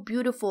so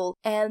beautiful,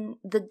 and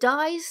the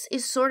dice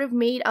is sort of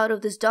made out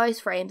of this dice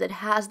frame that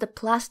has the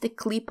plastic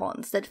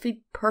clip-ons that fit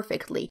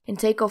perfectly and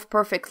take off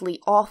perfectly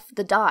off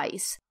the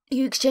dice.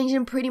 You exchange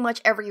them pretty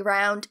much every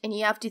round, and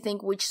you have to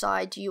think which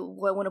side do you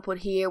want to put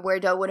here, where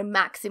do I want to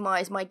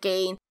maximize my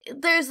gain.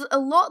 There's a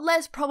lot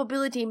less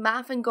probability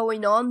mathing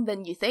going on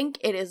than you think.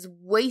 It is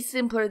way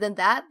simpler than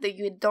that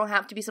you don't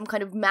have to be some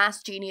kind of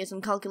math genius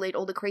and calculate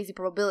all the crazy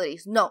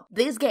probabilities. No,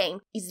 this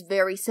game is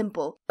very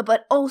simple,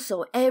 but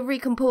also every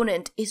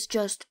component is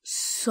just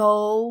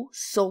so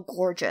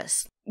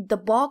gorgeous. The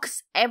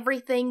box,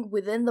 everything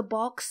within the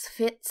box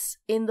fits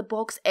in the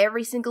box.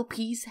 Every single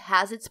piece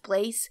has its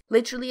place.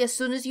 Literally, as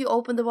soon as you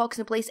open the box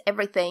and place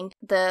everything,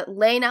 the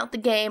laying out the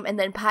game and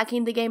then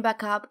packing the game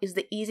back up is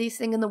the easiest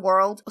thing in the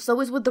world. So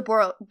is with the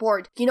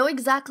board. You know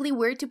exactly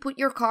where to put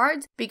your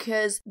cards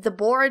because the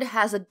board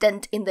has a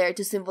dent in there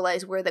to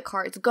symbolize where the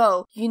cards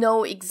go. You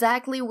know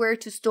exactly where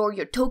to store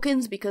your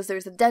tokens because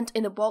there's a dent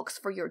in the box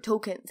for your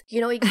tokens. You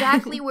know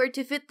exactly where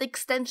to fit the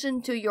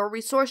extension to your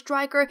resource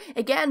tracker,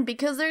 again,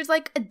 because there's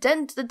like a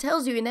dent that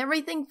tells you, and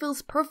everything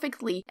feels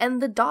perfectly,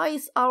 and the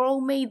dice are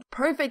all made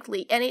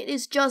perfectly, and it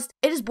is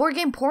board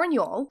game porn,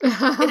 y'all.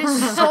 It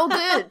is so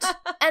good,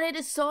 and it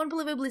is so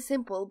unbelievably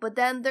simple, but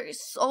then there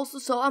is also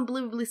so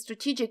unbelievably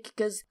strategic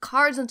because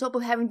cards on top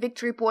of having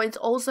victory points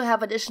also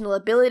have additional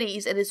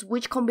abilities, and it's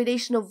which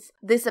combination of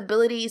these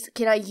abilities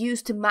can I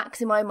use to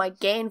maximize my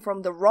gain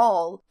from the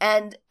roll,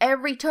 and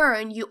every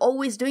turn you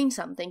always doing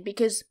something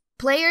because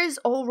players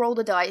all roll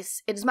the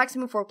dice. It is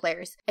maximum 4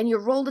 players, and you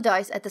roll the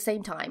dice at the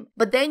same time.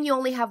 But then you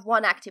only have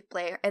one active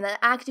player, and that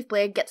active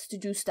player gets to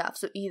do stuff.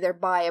 So either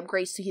buy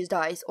upgrades to his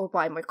dice or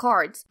buy more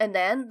cards. And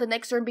then the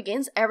next turn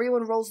begins,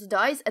 everyone rolls the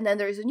dice, and then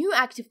there's a new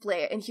active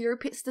player, and he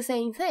repeats the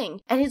same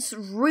thing. And it's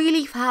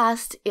really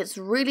fast, it's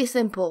really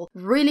simple,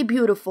 really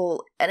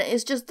beautiful, and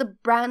it's just a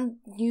brand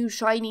new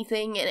shiny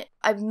thing, and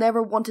I've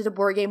never wanted a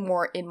board game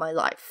more in my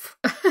life.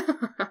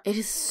 It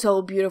is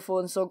so beautiful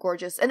and so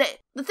gorgeous. And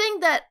the thing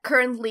that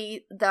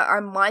currently that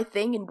are my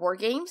thing in board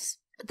games,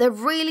 the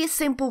really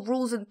simple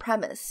rules and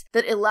premise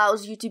that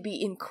allows you to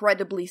be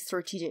incredibly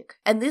strategic.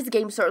 And this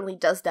game certainly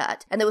does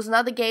that. And there was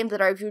another game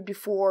that I reviewed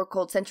before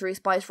called Century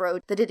Spice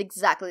Road that did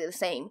exactly the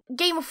same.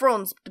 Game of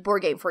Thrones, the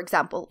board game, for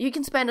example. You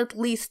can spend at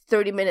least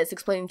 30 minutes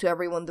explaining to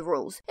everyone the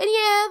rules. And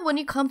yeah, when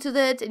you come to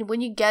that and when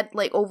you get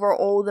like over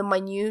all the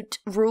minute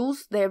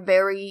rules, they're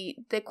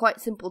quite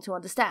simple to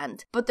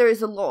understand. But there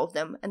is a lot of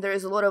them, and there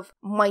is a lot of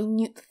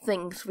minute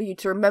things for you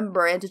to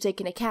remember and to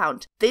take in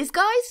account. These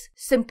guys,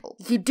 simple.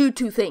 You do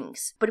 2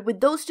 things. But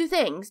with those 2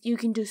 things, you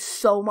can do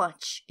so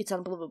much. It's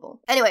unbelievable.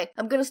 Anyway,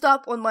 I'm gonna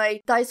stop on my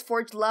Dice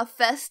Forge love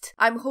fest.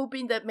 I'm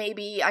hoping that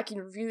maybe I can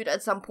review it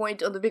at some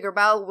point on the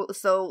BigRedBarel,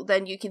 so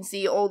then you can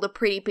see all the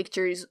pretty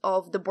pictures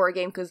of the board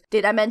game, because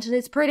did I mention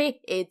it's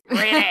pretty? It's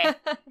pretty.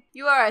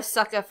 You are a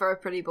sucker for a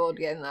pretty board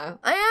game, though.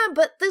 I am,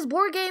 but this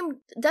board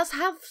game does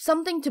have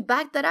something to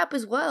back that up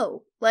as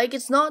well. Like,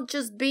 it's not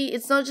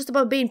just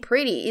about being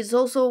pretty, it's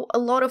also a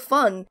lot of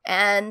fun,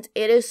 and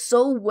it is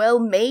so well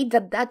made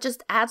that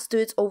just adds to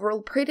its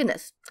overall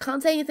prettiness.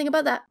 Can't say anything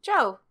about that.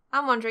 Joe,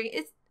 I'm wondering,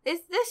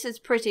 is this as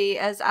pretty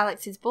as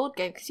Alex's board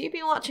game? Because you've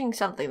been watching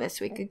something this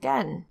week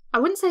again. I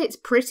wouldn't say it's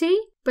pretty,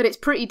 but it's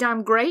pretty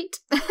damn great.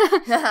 And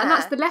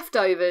that's The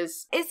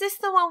Leftovers. Is this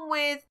the one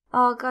with...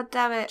 Oh, god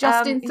damn it.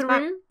 Justin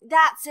Theroux?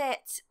 That's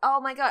it.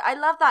 Oh my god, I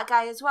love that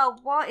guy as well.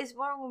 What is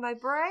wrong with my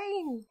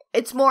brain?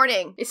 It's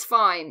morning. It's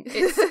fine.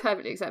 It's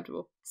perfectly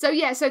acceptable. So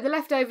The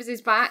Leftovers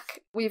is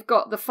back. We've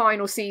got the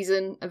final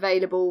season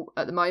available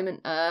at the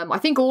moment. I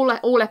think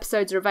all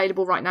episodes are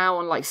available right now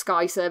on like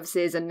Sky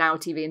services and Now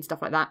TV and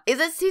stuff like that. Is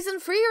it season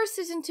 3 or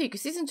season 2?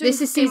 Because season 2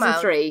 This is season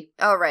 3.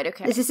 Oh, right,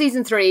 okay. This is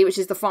season 3, which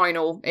is the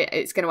final.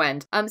 It's going to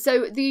end.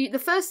 So the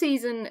first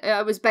season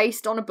was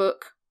based on a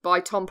book by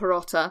Tom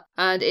Perrotta,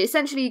 and it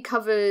essentially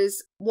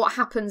covers what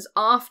happens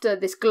after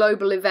this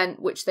global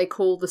event, which they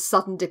call the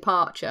sudden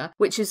departure,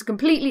 which is a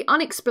completely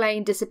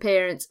unexplained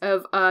disappearance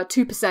of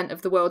 2%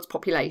 of the world's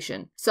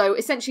population. So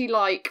essentially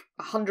like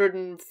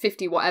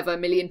 150 whatever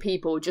million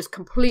people just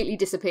completely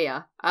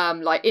disappear,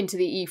 like into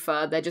the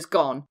ether. They're just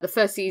gone. The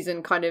first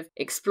season kind of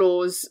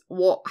explores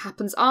what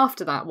happens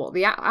after that, what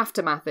the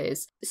aftermath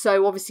is.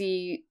 So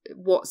obviously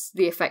what's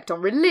the effect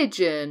on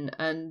religion,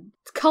 and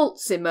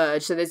cults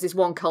emerge. So there's this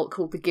one cult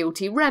called the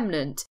Guilty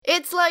Remnant.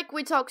 It's like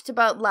we talked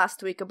about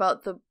last week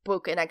about the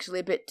book, and actually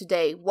a bit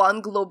today.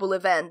 One global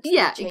event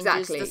that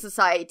changes the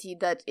society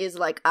that is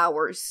like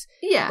ours.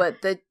 Yeah. But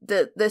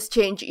this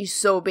change is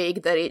so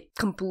big that it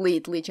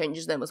completely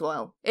changes them as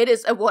well. It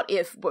is a what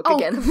if book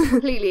again.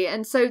 Completely.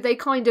 And so they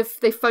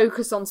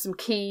focus on some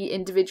key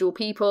individual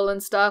people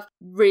and stuff.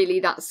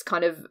 Really, that's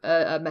kind of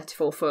a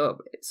metaphor for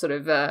sort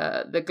of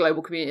the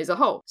global community as a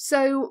whole.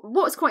 So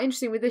what's quite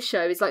interesting with this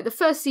show is like the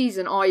first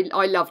season,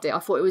 I loved it. I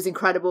thought it was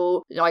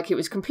incredible. Like it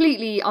was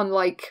completely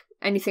unlike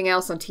anything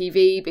else on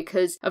TV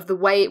because of the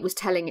way it was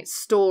telling its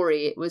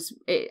story.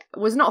 It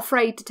was not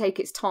afraid to take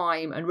its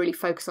time and really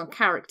focus on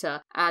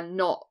character and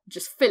not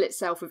just fill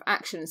itself with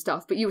action and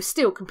stuff, but you were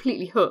still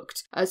completely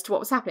hooked as to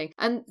what was happening.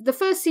 And the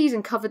first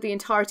season covered the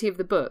entirety of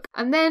the book,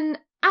 and then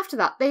after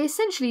that, they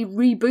essentially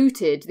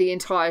rebooted the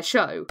entire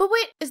show. But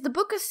wait, is the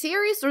book a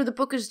series or the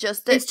book is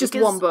just... It's just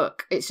one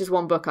book. It's just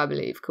one book, I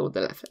believe, called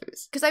The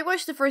Leftovers. Because I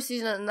watched the first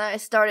season and I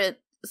started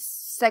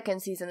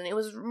second season and it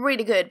was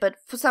really good, but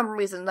for some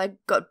reason I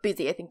got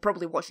busy, I think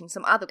probably watching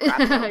some other crap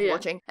I was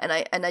watching, and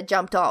I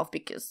jumped off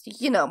because,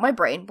 my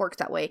brain works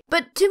that way.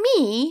 But to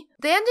me,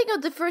 the ending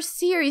of the first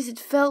series, it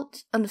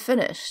felt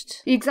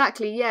unfinished.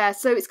 Exactly, yeah.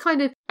 So it's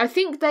kind of, I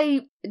think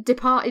they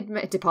departed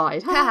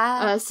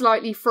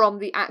slightly from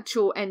the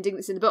actual ending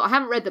that's in the book. I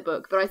haven't read the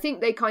book, but I think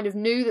they kind of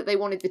knew that they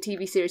wanted the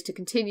TV series to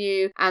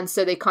continue, and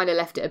so they kind of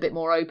left it a bit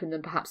more open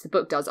than perhaps the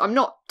book does. I'm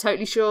not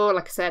totally sure,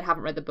 like I said,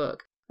 haven't read the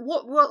book.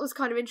 What was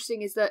kind of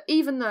interesting is that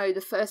even though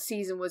the first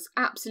season was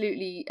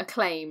absolutely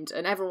acclaimed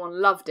and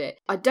everyone loved it,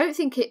 I don't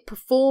think it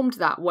performed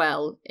that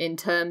well in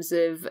terms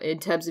of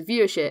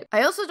viewership.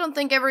 I also don't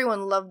think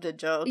everyone loved it,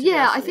 Joe.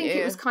 Yeah, I think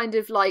it was kind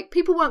of like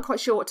people weren't quite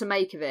sure what to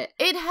make of it.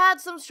 It had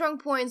some strong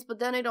points, but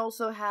then it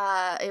also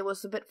it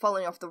was a bit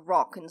falling off the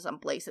rock in some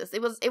places.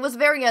 It was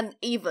very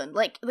uneven.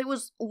 Like there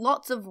was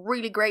lots of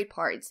really great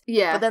parts.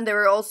 Yeah. But then there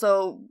were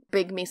also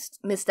big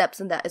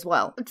missteps in that as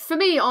well. For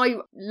me, I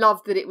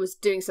loved that it was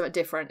doing something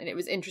different and it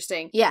was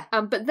interesting. Yeah.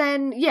 But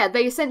then,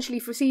 they essentially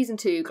for season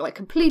 2, like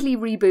completely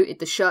rebooted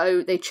the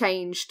show. They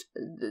changed,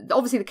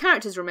 obviously the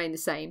characters remained the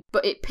same,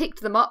 but it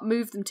picked them up,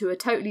 moved them to a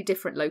totally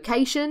different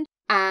location.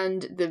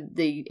 And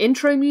the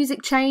intro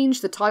music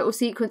changed, the title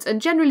sequence, and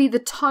generally the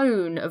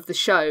tone of the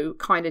show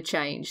kind of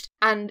changed.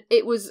 And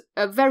it was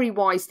a very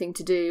wise thing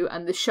to do,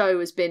 and the show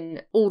has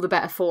been all the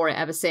better for it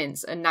ever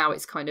since, and now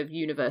it's kind of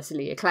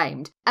universally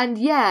acclaimed. And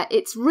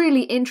it's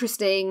really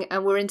interesting,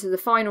 and we're into the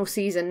final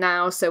season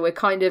now, so we're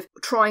kind of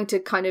trying to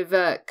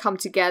come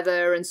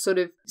together and sort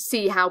of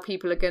see how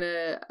people are going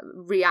to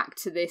react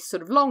to this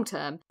sort of long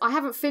term. I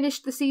haven't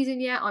finished the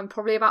season yet, I'm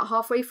probably about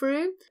halfway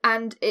through,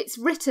 and it's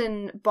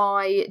written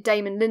by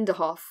Damon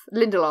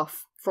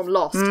Lindelof from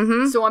Lost.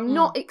 Mm-hmm. So I'm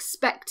not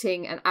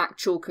expecting an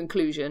actual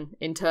conclusion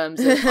in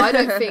terms of I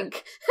don't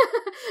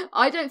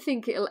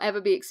think it'll ever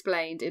be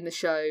explained in the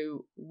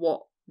show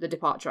what the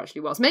departure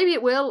actually was. Maybe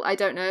it will, I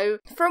don't know.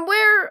 From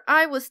where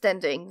I was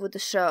standing with the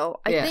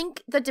show, I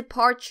think the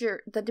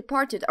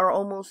departed are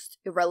almost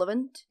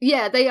irrelevant.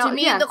 Yeah, they are. To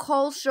me, the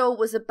whole show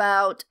was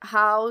about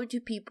how do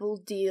people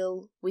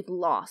deal with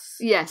loss.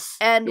 Yes.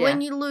 And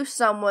when you lose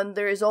someone,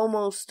 there is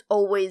almost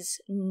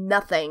always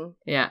nothing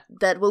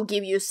that will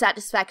give you a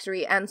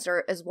satisfactory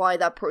answer as why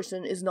that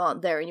person is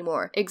not there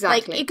anymore.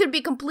 Exactly. Like, it could be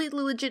a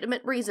completely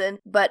legitimate reason,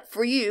 but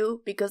for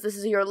you, because this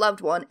is your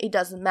loved one, it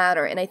doesn't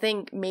matter. And I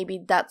think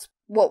maybe that's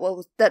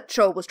what that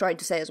show was trying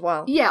to say as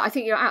well. Yeah, I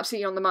think you're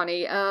absolutely on the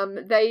money.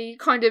 They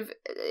kind of,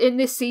 in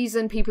this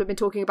season, people have been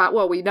talking about,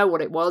 well, we know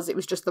what it was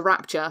just the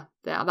rapture.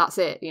 Yeah, that's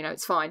it,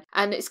 it's fine.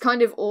 And it's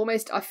kind of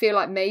almost, I feel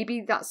like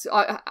maybe that's,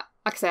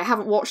 like I say, I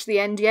haven't watched the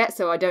end yet,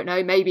 so I don't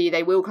know. Maybe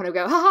they will kind of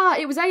go, haha,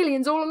 it was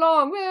aliens all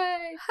along,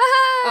 yay!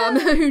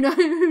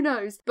 Who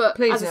knows? But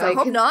please, as I say, I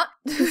hope not.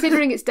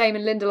 considering it's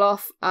Damon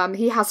Lindelof,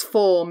 he has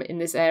form in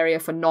this area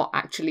for not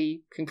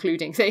actually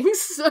concluding things.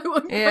 So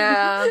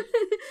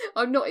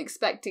I'm not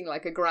expecting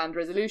like a grand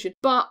resolution,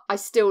 but I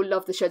still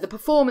love the show. The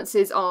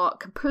performances are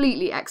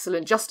completely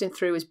excellent. Justin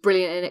Theroux is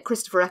brilliant in it.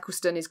 Christopher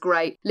Eccleston is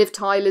great. Liv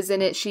Tyler's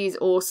in it. She's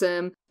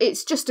awesome.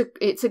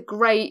 It's a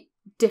great,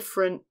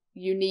 different,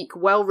 unique,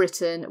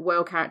 well-written,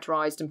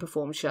 well-characterised and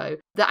performed show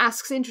that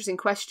asks interesting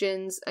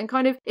questions and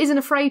kind of isn't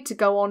afraid to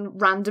go on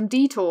random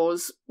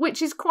detours,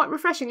 which is quite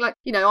refreshing. Like,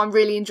 you know, I'm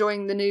really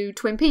enjoying the new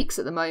Twin Peaks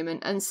at the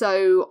moment, and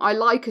so I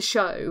like a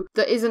show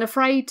that isn't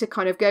afraid to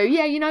kind of go,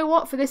 yeah, you know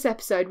what, for this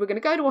episode we're going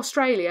to go to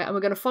Australia and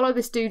we're going to follow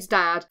this dude's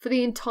dad for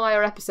the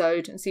entire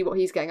episode and see what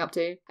he's getting up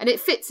to. And it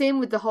fits in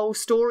with the whole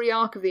story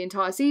arc of the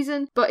entire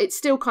season, but it's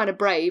still kind of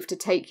brave to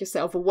take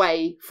yourself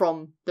away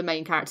from the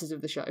main characters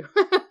of the show.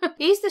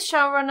 He's the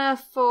showrunner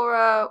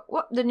for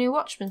the new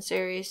Watchmen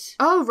series.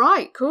 Oh,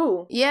 right,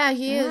 cool. Yeah,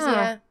 he is,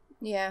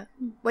 yeah.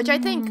 Which I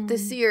think the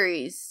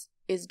series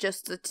is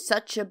just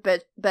such a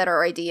bit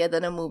better idea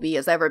than a movie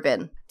has ever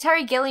been.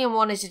 Terry Gilliam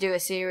wanted to do a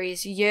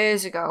series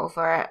years ago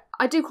for it.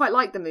 I do quite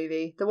like the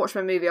movie, the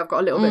Watchmen movie. I've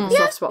got a little bit of a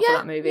soft spot for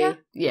that movie.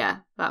 Yeah,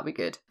 that'd be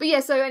good. But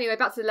yeah, so anyway,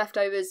 back to The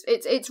Leftovers.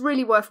 It's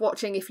really worth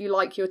watching if you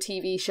like your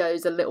TV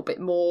shows a little bit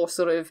more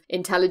sort of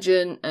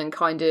intelligent and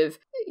kind of,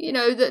 you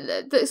know,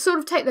 that sort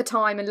of take the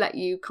time and let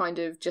you kind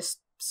of just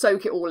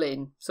soak it all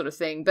in sort of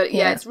thing. But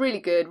yeah, it's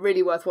really good,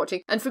 really worth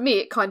watching. And for me,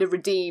 it kind of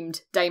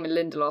redeemed Damon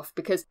Lindelof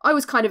because I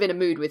was kind of in a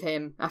mood with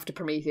him after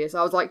Prometheus.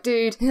 I was like,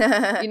 dude, you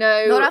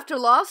know... Not after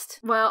Lost?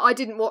 Well, I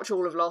didn't watch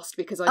all of Lost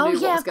because I knew what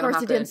was going to happen. Oh yeah, of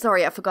course you didn't.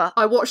 Sorry, I forgot.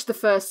 I watched the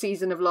first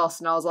season of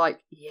Lost and I was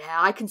like, yeah,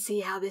 I can see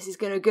how this is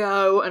going to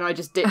go. And I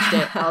just ditched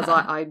it. I was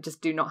like, I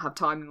just do not have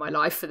time in my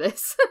life for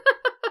this.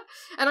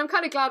 And I'm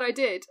kind of glad I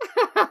did.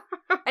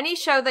 Any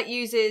show that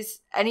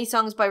uses any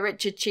songs by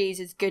Richard Cheese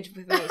is good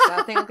with me, so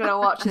I think I'm going to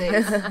watch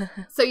these.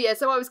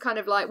 So I was kind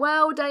of like,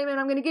 well, Damon,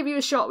 I'm going to give you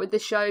a shot with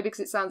this show because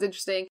it sounds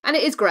interesting. And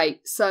it is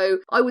great. So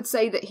I would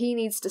say that he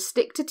needs to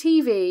stick to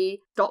TV,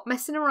 stop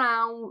messing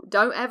around,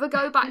 don't ever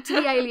go back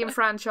to the Alien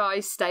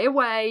franchise, stay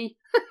away.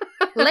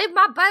 Leave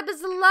my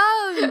babies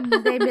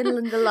alone, Damon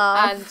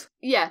Lindelof. And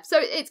yeah, so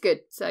it's good.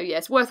 So yeah,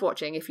 it's worth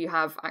watching if you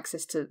have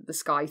access to the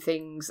Sky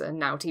things and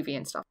Now TV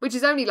and stuff, which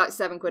is only like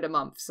 £7 a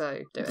month, so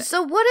do it.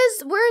 So where is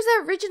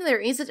that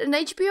originally? Is it an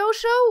HBO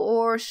show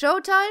or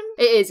Showtime?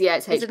 It is, yeah,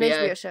 it's HBO. It's an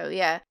HBO show,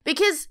 yeah.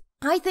 Because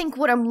I think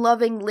what I'm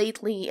loving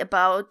lately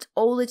about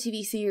all the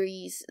TV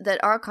series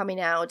that are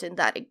coming out, and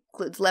that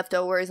includes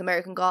Leftovers,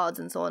 American Gods,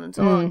 and so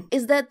on,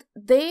 is that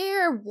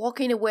they're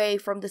walking away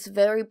from this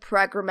very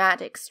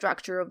programmatic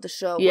structure of the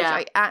show, which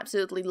I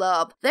absolutely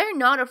love. They're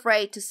not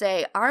afraid to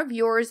say, our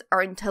viewers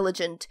are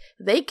intelligent.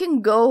 They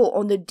can go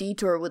on the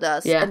detour with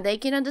us, and they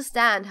can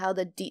understand how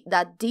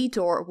that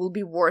detour will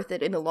be worth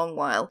it in the long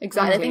while.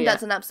 Exactly, and I think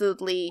that's an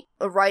absolutely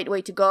a right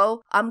way to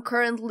go. I'm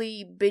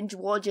currently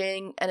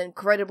binge-watching an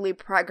incredibly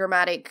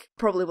programmatic,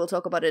 probably we'll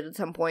talk about it at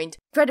some point,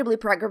 incredibly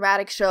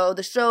programmatic show,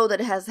 the show that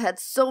has had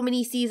so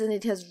many seasons,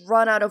 it has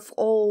run out of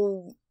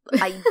all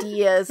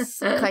ideas,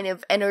 kind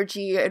of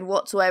energy and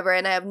whatsoever,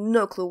 and I have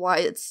no clue why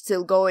it's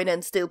still going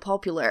and still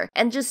popular.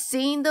 And just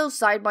seeing those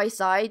side by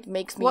side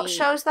makes me... What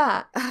show's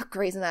that?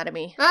 Grey's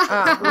Anatomy.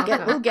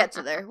 We'll get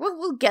to there.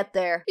 We'll get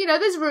there. You know,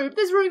 there's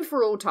room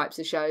for all types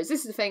of shows.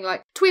 This is the thing,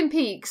 like, Twin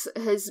Peaks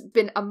has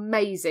been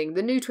amazing.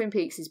 The new Twin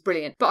Peaks is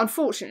brilliant. But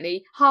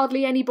unfortunately,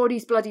 hardly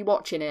anybody's bloody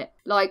watching it.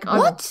 Like,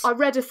 I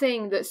read a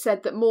thing that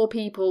said that more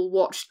people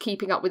watched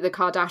Keeping Up with the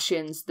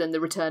Kardashians than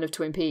The Return of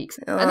Twin Peaks.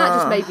 And that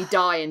just made me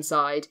die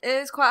inside. It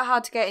is quite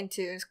hard to get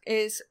into.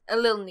 It's a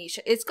little niche.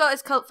 It's got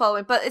its cult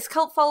following, but its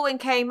cult following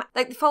came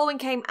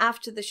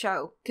after the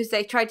show because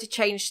they tried to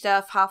change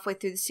stuff halfway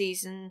through the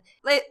season.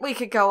 We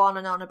could go on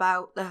and on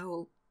about the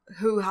whole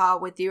hoo-ha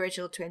with the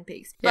original Twin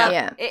Peaks. But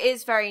it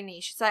is very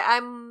niche. It's like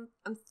I'm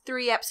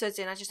 3 episodes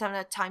in, I just haven't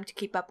had time to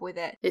keep up with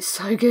it. It's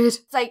so good.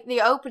 It's like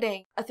the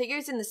opening, I think it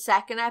was in the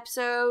 2nd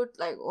episode,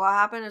 like what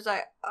happened, I was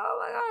like, oh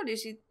my god,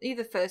 it's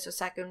either 1st or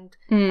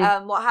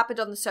 2nd. What happened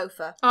on the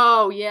sofa.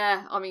 Oh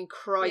yeah, I mean,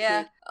 crikey.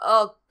 Yeah.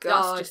 Oh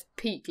god. That's just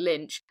peak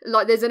Lynch.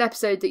 Like, there's an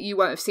episode that you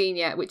won't have seen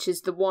yet, which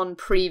is the one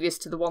previous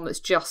to the one that's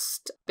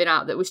just been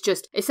out, that was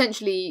just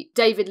essentially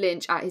David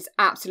Lynch at his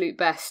absolute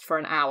best for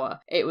an hour.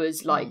 It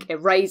was like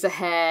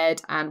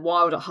Eraserhead and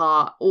Wild at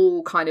Heart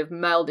all kind of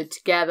melded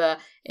together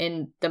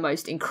in the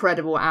most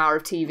incredible hour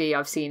of TV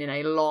I've seen in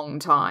a long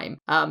time.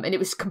 And it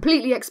was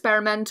completely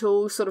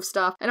experimental sort of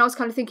stuff. And I was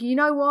kind of thinking, you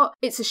know what?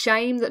 It's a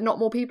shame that not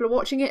more people are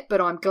watching it, but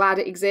I'm glad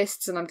it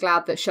exists, and I'm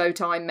glad that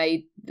Showtime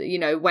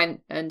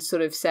went and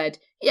sort of said,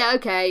 yeah,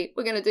 okay,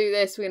 we're going to do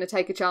this, we're going to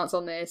take a chance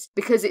on this,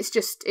 because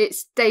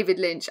it's David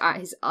Lynch at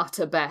his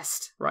utter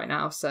best right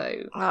now, so...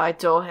 Oh, I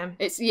adore him.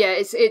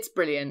 It's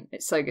brilliant.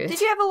 It's so good.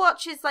 Did you ever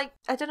watch his, like,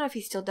 I don't know if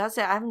he still does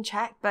it, I haven't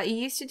checked, but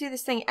he used to do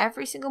this thing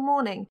every single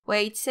morning,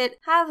 where he'd sit,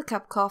 have a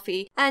cup of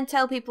coffee, and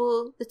tell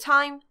people the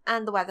time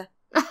and the weather.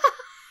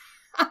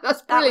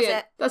 That's That was brilliant.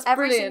 it. That's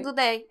every brilliant. single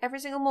day, every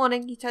single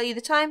morning, he tell you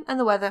the time and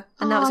the weather,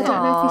 and that was I it.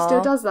 don't know if he still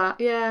Aww. does that.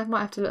 Yeah,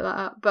 might have to look that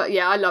up. But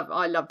yeah, I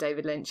love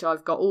David Lynch.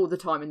 I've got all the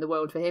time in the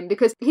world for him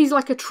because he's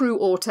like a true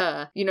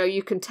auteur. You know,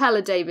 you can tell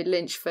a David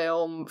Lynch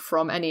film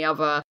from any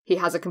other. He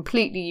has a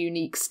completely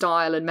unique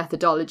style and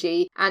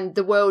methodology, and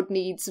the world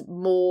needs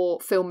more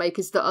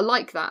filmmakers that are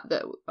like that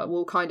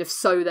will kind of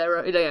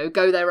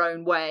go their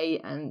own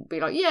way and be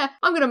like, yeah,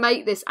 I'm going to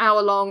make this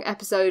hour-long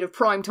episode of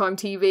primetime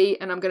TV,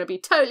 and I'm going to be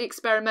totally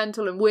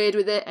experimental and weird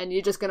with it, and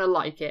you're just going to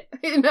like it.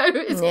 You know,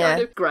 it's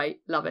kind of great.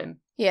 Love him.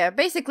 Yeah,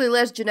 basically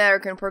less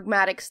generic and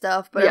pragmatic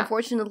stuff, but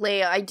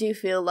unfortunately I do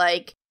feel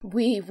like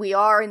we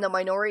are in the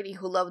minority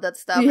who love that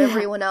stuff. Yeah.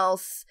 Everyone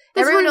else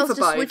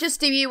just switches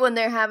TV when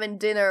they're having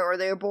dinner or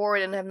they're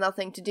bored and have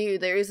nothing to do.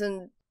 There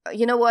isn't,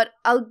 you know what,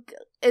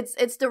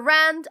 it's the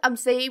rant I'm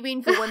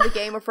saving for when the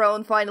Game of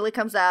Thrones finally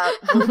comes out.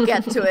 We'll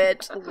get to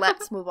it.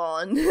 Let's move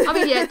on. I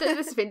mean, yeah,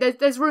 this is the thing.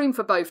 There's room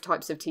for both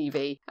types of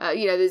TV.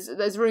 You know,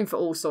 there's room for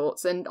all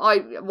sorts. And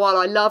while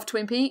I love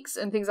Twin Peaks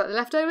and things like The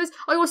Leftovers,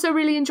 I also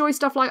really enjoy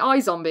stuff like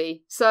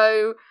iZombie.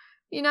 So,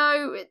 you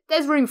know,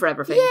 there's room for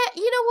everything. Yeah,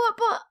 you know what,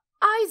 but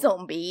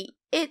iZombie,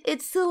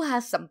 it still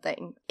has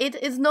something. It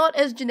is not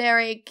as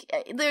generic.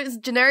 There's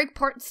generic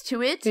parts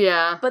to it.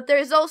 Yeah. But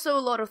there's also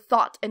a lot of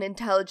thought and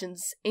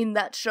intelligence in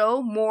that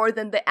show, more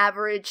than the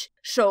average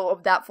show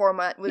of that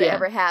format would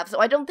ever have. So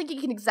I don't think you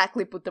can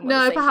exactly put them on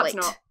the same perhaps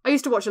plate. not. I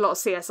used to watch a lot of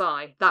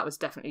CSI. That was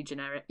definitely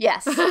generic.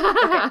 Yes. Okay.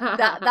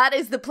 That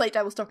is the plate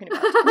I was talking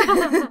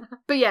about.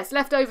 But yes,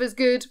 Leftovers,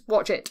 good.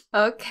 Watch it.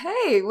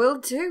 Okay, will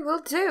do.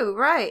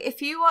 Right,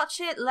 if you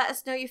watch it, let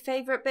us know your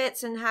favourite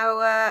bits and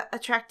how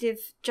attractive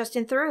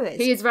Justin Theroux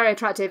is. He is very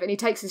attractive and he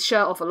takes his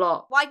shirt off a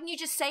lot. Why didn't you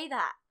just say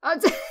that?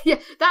 Yeah,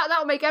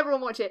 that'll make everyone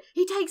watch it.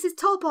 He takes his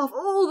top off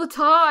all the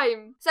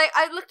time. So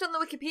I looked on the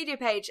Wikipedia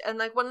page and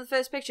like one of the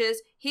first pictures,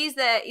 he's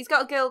there, he's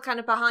got a girl kind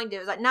of behind him. I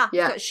was like, nah, he's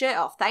got his shirt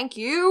off. Thank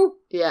you.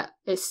 Yeah,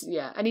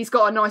 and he's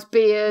got a nice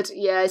beard.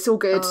 Yeah, it's all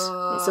good.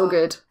 It's all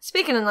good.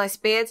 Speaking of nice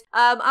beards,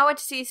 I went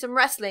to see some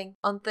wrestling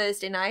on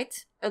Thursday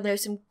night. And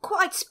there's some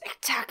quite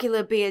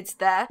spectacular beards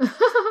there.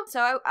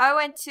 So I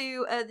went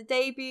to the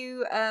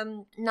debut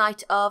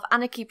night of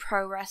Anarchy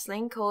Pro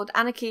Wrestling called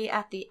Anarchy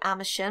at the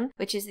Amersham,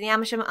 which is the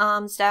Amersham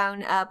Arms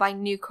down by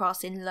New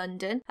Cross in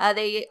London.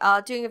 They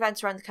are doing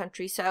events around the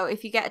country, so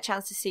if you get a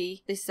chance to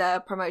see this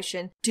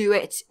promotion, do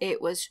it.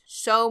 It was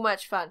so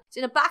much fun. It's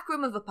in a back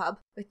room of a pub,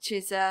 which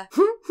is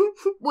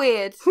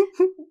weird.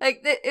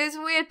 Like, it was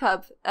a weird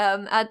pub.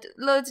 Had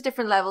loads of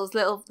different levels,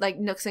 little like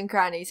nooks and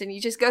crannies, and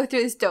you just go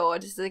through this door,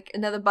 just like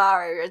another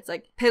bar area. It's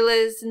like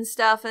pillars and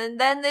stuff, and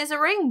then there's a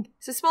ring.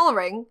 It's a small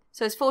ring,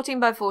 so it's 14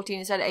 by 14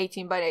 instead of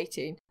 18 by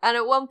 18. And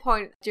at one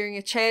point during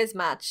a chairs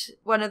match,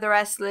 one of the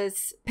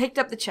wrestlers picked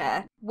up the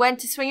chair, went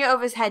to swing it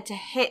over his head to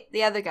hit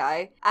the other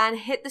guy, and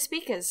hit the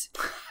speakers.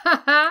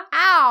 Ouch!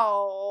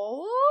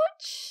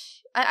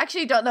 I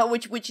actually don't know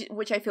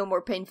which I feel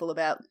more painful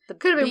about.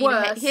 Could have been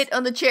worse. Hit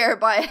on the chair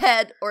by a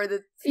head, or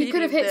the he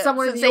could have hit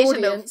someone in the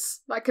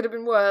audience. That could have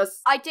been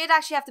worse. I did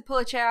actually have to pull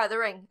a chair out of the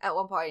ring at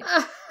one point.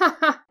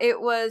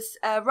 It was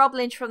Rob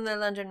Lynch from the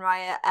London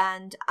Riot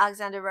and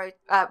Alexander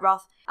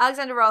Roth.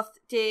 Alexander Roth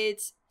did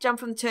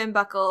jump from the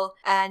turnbuckle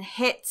and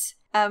hit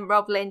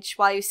Rob Lynch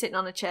while he was sitting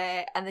on a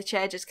chair, and the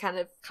chair just kind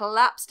of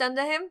collapsed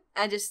under him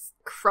and just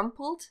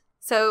crumpled.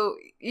 So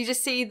you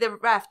just see the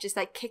ref just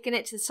like kicking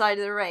it to the side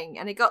of the ring,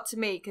 and it got to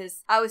me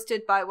because I was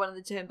stood by one of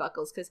the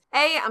turnbuckles because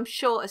A, I'm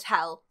short as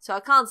hell, so I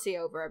can't see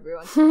over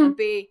everyone, and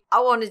B, I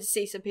wanted to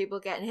see some people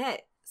getting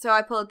hit. So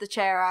I pulled the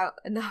chair out,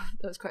 and that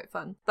was quite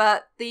fun.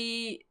 But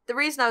the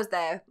reason I was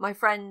there, my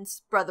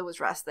friend's brother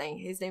was wrestling.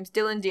 His name's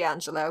Dylan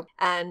D'Angelo,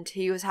 and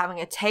he was having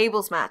a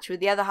tables match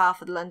with the other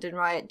half of the London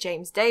Riot,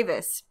 James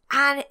Davis,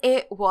 and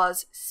it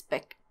was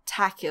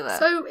spectacular.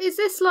 So is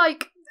this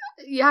like...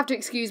 You have to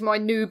excuse my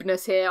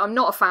noobness here. I'm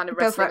not a fan of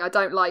wrestling. I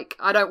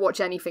don't watch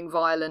anything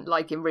violent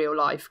like in real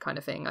life kind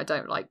of thing. I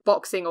don't like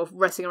boxing or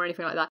wrestling or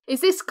anything like that. Is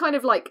this kind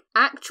of like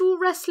actual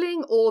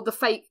wrestling or the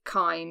fake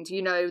kind,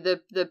 you know,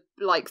 the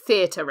like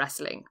theatre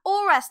wrestling?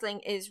 All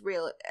wrestling is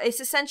real. It's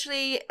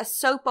essentially a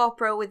soap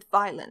opera with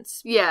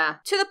violence. Yeah.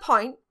 To the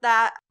point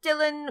that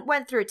Dylan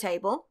went through a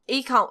table.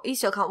 He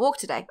still can't walk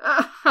today.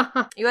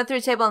 He went through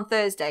a table on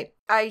Thursday.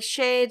 I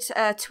shared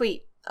a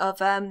tweet of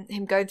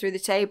him going through the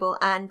table,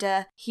 and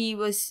he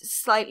was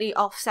slightly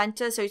off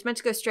center, so he's meant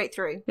to go straight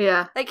through.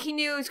 Yeah, like he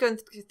knew he was going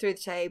through the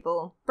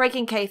table.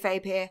 Breaking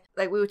kayfabe here,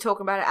 like we were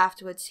talking about it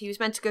afterwards. He was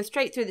meant to go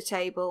straight through the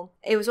table.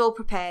 It was all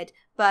prepared,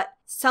 but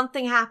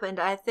something happened.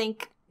 I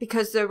think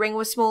because the ring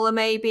was smaller,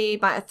 maybe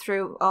might have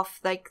threw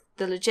off like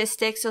the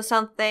logistics or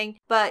something.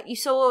 But you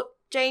saw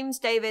James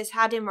Davis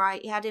had him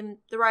right. He had him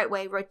the right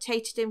way,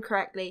 rotated him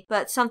correctly,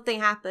 but something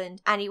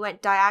happened and he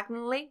went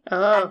diagonally,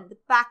 and the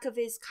back of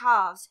his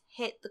calves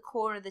hit the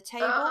corner of the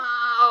table.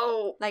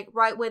 Ow. Like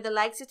right where the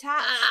legs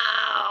attached.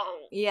 Ow.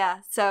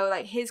 Yeah, so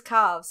like his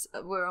calves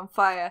were on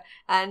fire,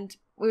 and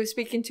we were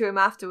speaking to him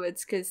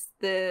afterwards because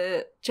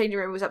the changing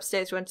room was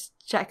upstairs. We went to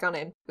check on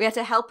him. We had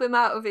to help him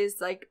out of his,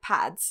 like,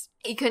 pads.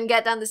 He couldn't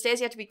get down the stairs.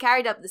 He had to be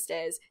carried up the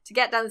stairs to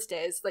get down the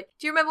stairs. Like,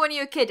 do you remember when you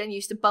were a kid and you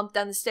used to bump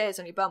down the stairs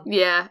on your bum?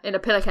 Yeah, in a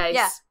pillowcase.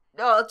 Yeah.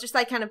 Oh, just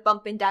like kind of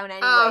bumping down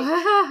anyway.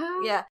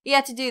 Oh. Yeah, he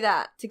had to do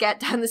that to get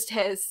down the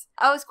stairs.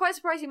 I was quite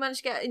surprised he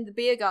managed to get in the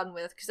beer garden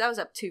with, because that was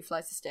up 2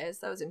 flights of stairs.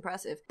 That was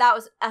impressive. That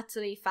was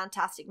utterly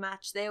fantastic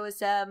match. There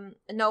was a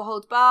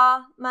no-hold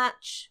bar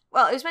match.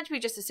 Well, it was meant to be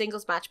just a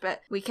singles match,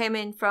 but we came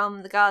in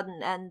from the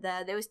garden and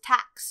there was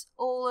tacks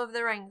all over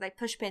the ring, like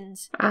push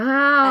pins.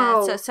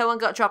 Ow. So someone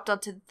got dropped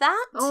onto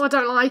that. Oh, I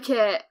don't like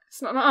it.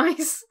 It's not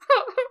nice.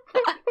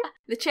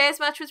 The chairs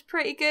match was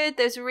pretty good.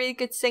 There's a really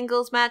good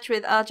singles match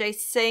with RJ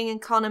Singh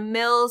and Connor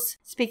Mills.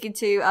 Speaking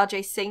to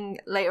RJ Singh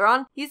later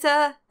on, he's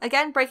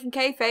again breaking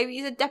kayfabe.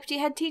 He's a deputy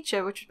head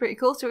teacher, which was pretty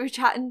cool. So we were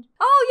chatting.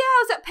 Oh yeah,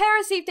 I was at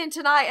Paris evening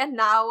tonight, and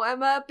now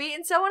I'm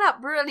beating someone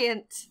up.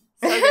 Brilliant.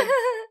 So good.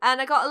 And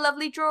I got a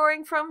lovely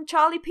drawing from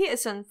Charlie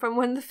Peterson from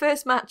one of the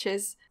first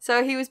matches.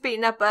 So he was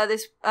beating up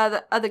this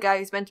other guy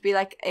who's meant to be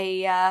like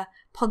a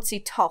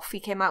Ponzi toff.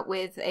 He came out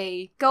with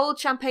a gold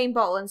champagne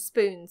bottle and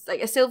spoons,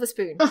 like a silver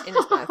spoon in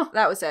his mouth.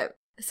 That was it.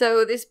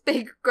 So this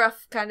big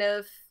gruff kind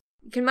of,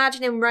 you can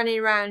imagine him running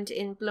around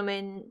in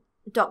blooming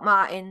Doc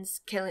Martens,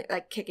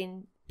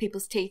 kicking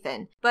people's teeth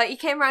in. But he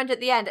came around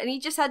at the end and he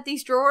just had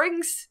these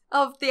drawings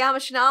of the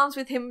Amersham Arms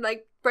with him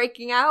like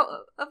breaking out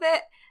of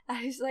it. And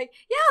he's like,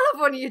 yeah, I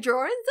love one of your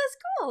drawings. That's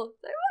cool.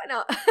 So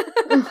why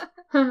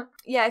not?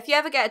 Yeah, if you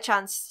ever get a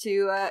chance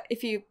to,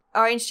 if you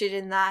are interested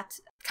in that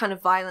kind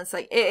of violence,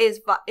 like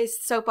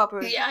it's soap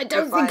opera. Yeah, I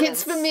don't think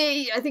it's for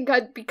me. I think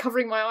I'd be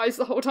covering my eyes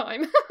the whole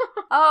time.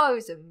 Oh, it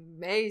was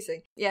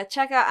amazing. Yeah,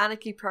 check out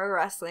Anarchy Pro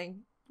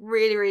Wrestling.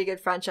 Really, really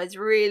good franchise.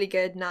 Really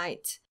good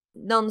night.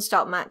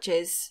 Non-stop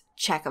matches.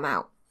 Check them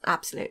out.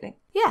 Absolutely.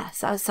 Yeah,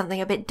 so that was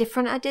something a bit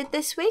different I did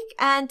this week.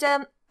 And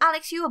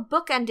Alex, you were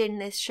bookending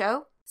this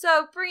show.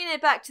 So, bringing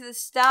it back to the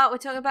start, we're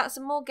talking about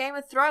some more Game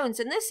of Thrones,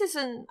 and this is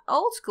an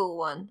old school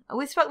one.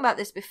 We've spoken about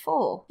this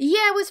before.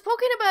 Yeah, we've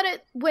spoken about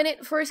it when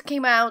it first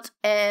came out,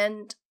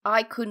 and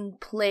I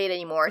couldn't play it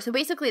anymore. So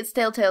basically, it's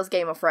Telltale's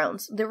Game of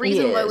Thrones. The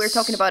reason why we're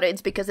talking about it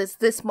is because it's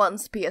this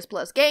month's PS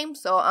Plus game,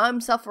 so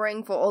I'm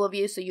suffering for all of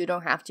you so you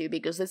don't have to,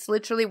 because it's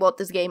literally what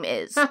this game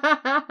is.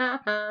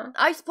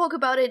 I spoke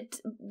about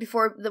it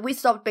before we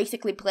stopped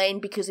basically playing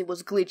because it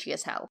was glitchy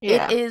as hell.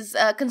 Yeah. It is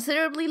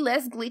considerably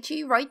less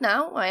glitchy right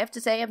now. I have to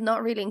say I've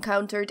not really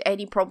encountered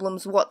any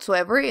problems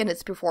whatsoever in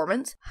its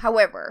performance.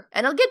 However,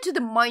 and I'll get to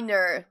the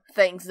minor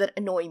things that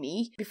annoy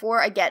me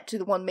before I get to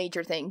the one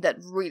major thing that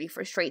really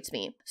frustrates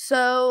me.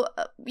 So,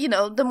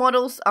 the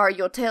models are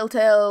your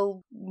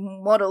Telltale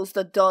models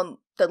that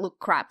look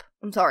crap.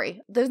 I'm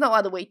sorry. There's no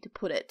other way to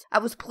put it. I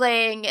was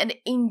playing an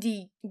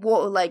indie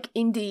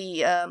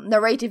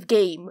narrative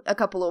game a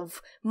couple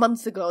of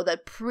months ago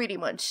that pretty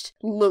much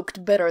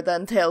looked better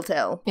than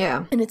Telltale.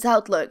 Yeah. In its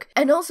outlook.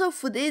 And also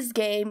for this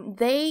game,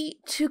 they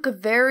took a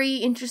very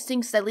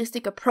interesting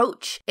stylistic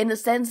approach in the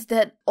sense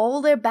that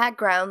all their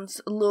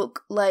backgrounds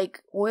look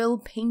like oil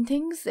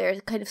paintings.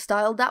 They're kind of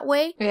styled that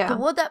way. Yeah. But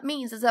what that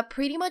means is that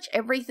pretty much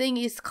everything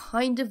is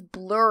kind of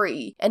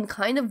blurry and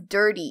kind of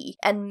dirty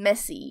and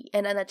messy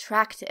and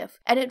unattractive.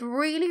 And it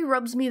really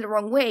rubs me the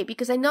wrong way,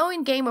 because I know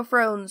in Game of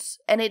Thrones,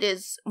 and it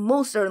is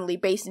most certainly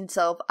based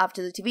itself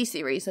after the TV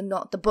series and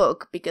not the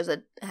book, because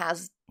it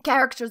has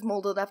characters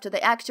molded after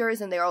the actors,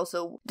 and they're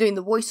also doing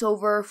the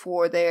voiceover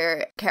for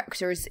their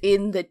characters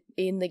in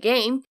the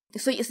game.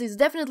 So yes, it's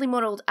definitely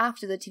modeled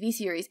after the TV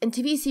series. And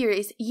TV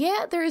series,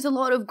 yeah, there is a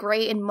lot of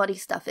grey and muddy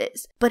stuff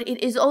but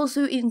it is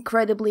also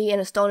incredibly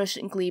and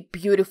astonishingly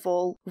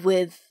beautiful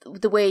with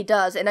the way it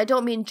does. And I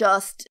don't mean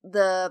just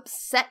the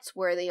sets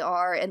where they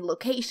are and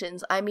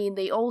locations. I mean,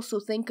 they also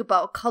think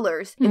about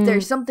colors. If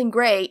there's something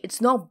grey, it's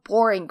not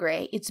boring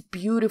grey. It's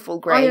beautiful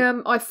grey.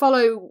 I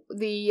follow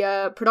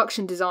the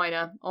production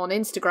designer on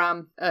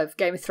Instagram of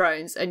Game of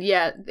Thrones, and he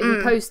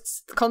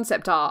posts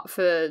concept art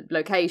for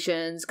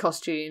locations,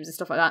 costumes, and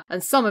stuff like that.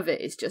 And some of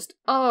it is just,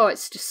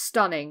 it's just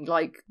stunning.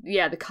 Like,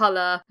 yeah, the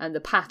colour and the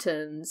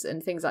patterns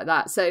and things like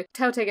that. So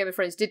Telltale Game of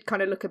Thrones did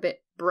kind of look a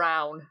bit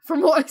brown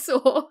from what I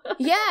saw.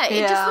 Yeah,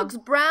 it just looks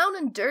brown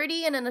and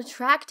dirty and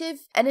unattractive,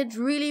 and it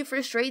really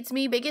frustrates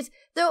me because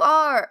there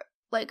are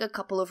like a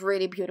couple of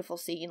really beautiful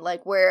scenes,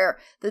 like where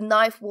the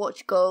Knife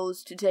Watch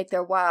goes to take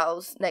their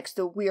vows next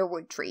to a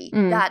weirwood tree.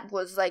 That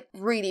was like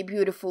really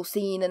beautiful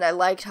scene, and I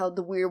liked how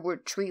the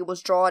weirwood tree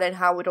was drawn and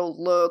how it all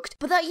looked.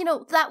 But that,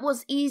 that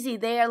was easy.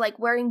 They are like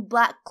wearing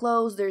black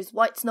clothes, there's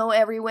white snow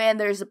everywhere, and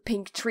there's a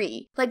pink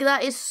tree. Like,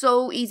 that is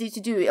so easy to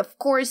do. Of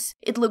course,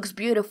 it looks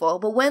beautiful,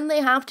 but when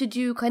they have to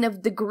do kind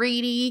of the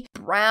gritty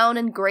brown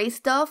and grey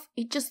stuff,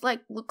 it just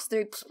like looks,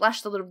 they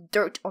splashed a little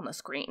dirt on the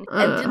screen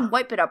and didn't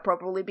wipe it up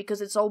properly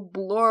because it's all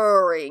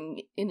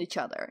blurring in each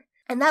other.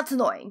 And that's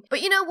annoying.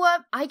 But you know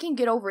what? I can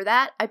get over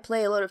that. I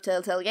play a lot of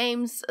Telltale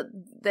games.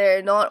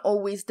 They're not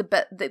always the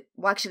best.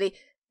 Actually,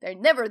 they're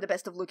never the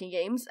best of looking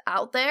games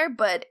out there,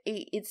 but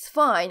it's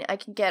fine. I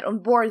can get on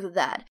board with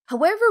that.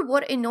 However,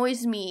 what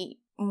annoys me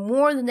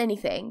more than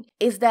anything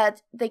is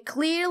that they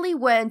clearly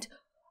went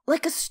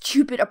like a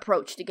stupid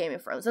approach to Game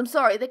of Thrones. I'm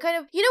sorry, they kind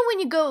of,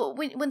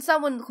 when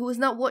someone who has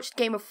not watched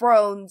Game of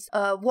Thrones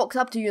walks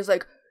up to you and is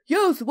like,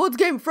 yo, so what's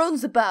Game of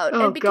Thrones about?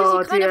 Oh, and because God,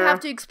 you kind of yeah. have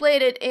to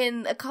explain it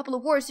in a couple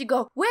of words, you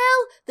go, well,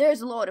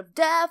 there's a lot of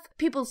death,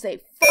 people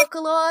say fuck a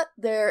lot,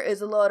 there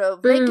is a lot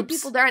of naked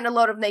people, there aren't a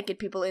lot of naked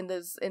people in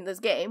this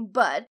game,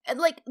 but, and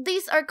like,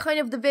 these are kind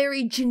of the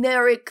very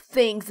generic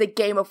things that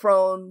Game of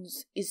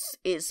Thrones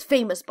is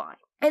famous by.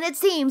 And it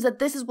seems that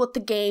this is what the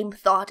game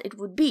thought it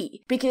would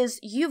be, because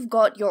you've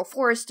got your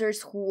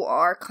Foresters who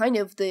are kind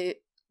of the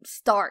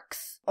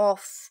Starks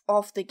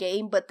of the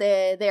game, but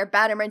they're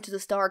bannermen to the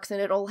Starks,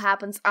 and it all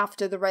happens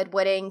after the Red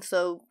Wedding,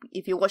 so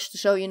if you watch the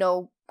show, you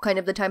know kind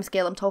of the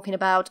timescale I'm talking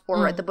about,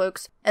 or read the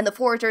books. And the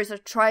Foresters are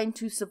trying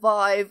to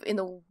survive in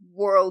a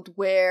world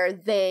where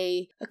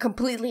they are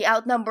completely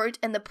outnumbered,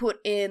 and they're put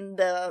in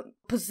the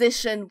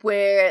position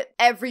where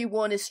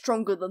everyone is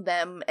stronger than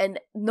them, and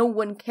no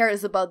one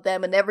cares about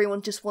them, and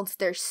everyone just wants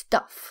their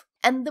stuff.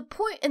 And the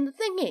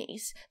thing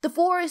is, the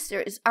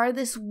Foresters are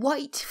this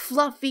white,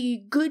 fluffy,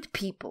 good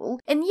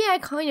people, and yeah,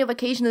 kind of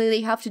occasionally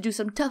they have to do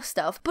some tough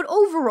stuff, but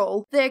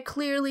overall, they're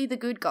clearly the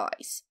good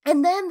guys.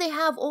 And then they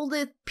have all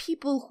the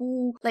people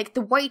who, like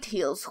the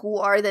Whitehills, who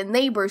are the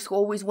neighbors who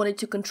always wanted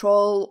to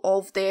control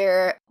of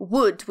their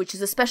wood, which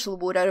is a special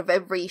wood out of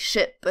every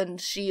ship and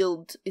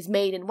shield is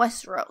made in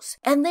Westeros.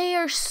 And they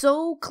are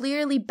so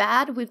clearly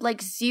bad with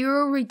like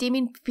zero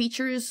redeeming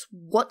features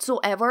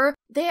whatsoever.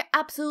 They're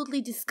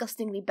absolutely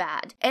disgustingly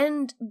bad.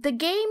 And the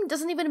game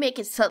doesn't even make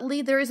it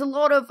subtly. There is a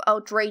lot of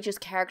outrageous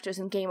characters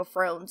in Game of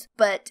Thrones,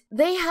 but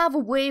they have a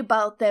way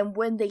about them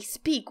when they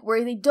speak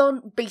where they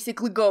don't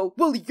basically go,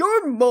 well,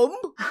 your mum,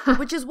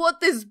 which is what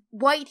these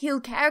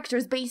Whitehill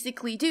characters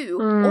basically do.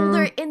 All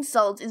their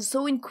insults is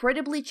so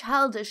incredibly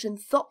childish and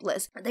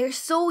thoughtless. They're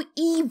so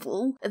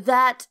evil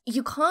that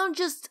you can't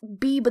just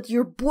be, but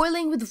you're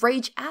boiling with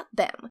rage at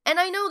them. And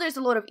I know there's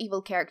a lot of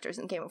evil characters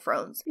in Game of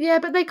Thrones. Yeah,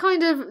 but they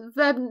kind of,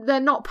 they're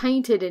not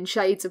painted in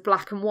shades of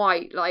black and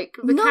white, like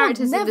the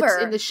characters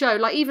in the show,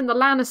 like even the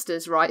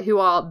Lannisters, right, who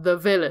are the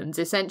villains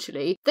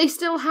essentially, they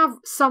still have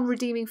some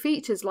redeeming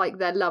features, like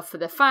their love for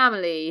their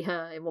family,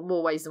 in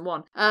more ways than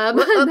one, and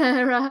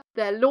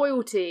their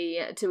loyalty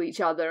to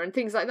each other and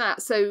things like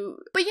that. So,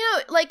 but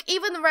like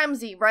even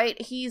Ramsay,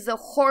 right, he's a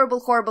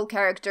horrible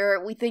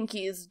character. We think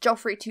he's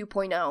Joffrey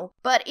 2.0,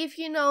 but if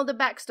you know the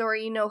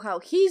backstory, you know how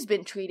he's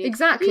been treated.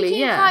 Exactly,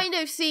 you can kind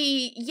of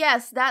see,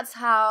 yes, that's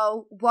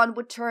how one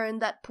would turn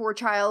that poor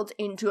child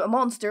into a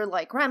monster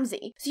like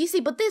Ramsay. So you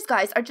see, but these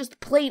guys are just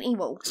plain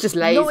evil. It's just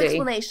lazy. No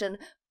explanation.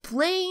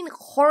 Plain,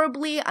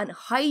 horribly, and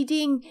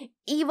hiding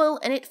evil,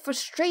 and it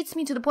frustrates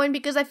me to the point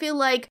because I feel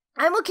like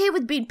I'm okay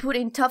with being put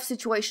in tough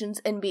situations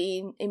and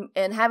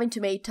and having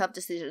to make tough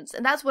decisions,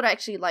 and that's what I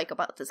actually like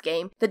about this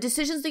game. The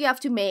decisions that you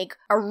have to make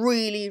are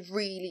really,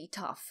 really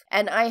tough,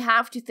 and I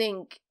have to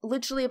think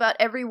literally about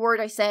every word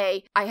I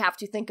say. I have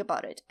to think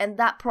about it, and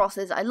that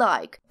process I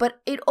like,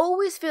 but it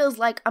always feels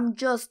like I'm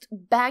just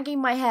banging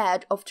my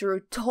head off to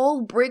a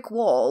tall brick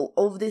wall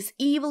of these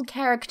evil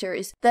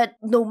characters that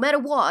no matter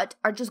what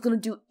are just gonna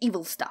do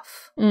evil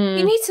stuff.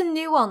 You need some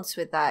nuance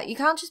with that. You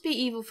can't just be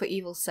evil for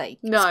evil's sake,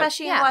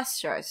 especially in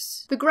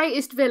Westeros. The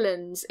greatest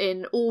villains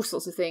in all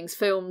sorts of things,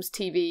 films,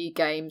 TV,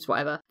 games,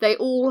 whatever, they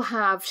all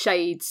have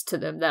shades to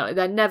them.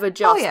 They're never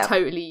just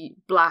totally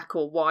black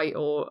or white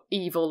or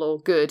evil or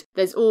good.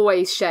 There's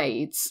always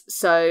shades.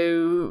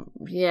 So,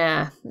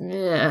 yeah.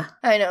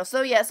 I know.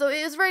 So it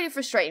is really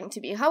frustrating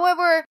to me.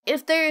 However,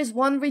 if there is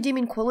one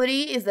redeeming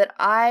quality, is that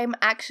I'm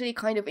actually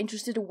kind of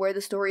interested in where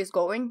the story is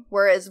going.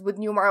 Whereas with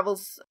New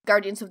Marvel's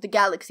Guardians of the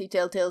Galaxy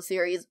Telltale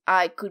series,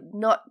 I could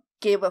not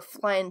give a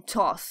flying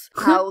toss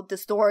how the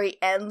story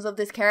ends of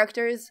these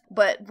characters,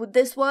 but with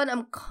this one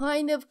I'm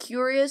kind of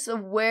curious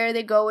of where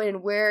they go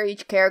and where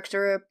each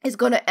character is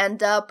going to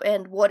end up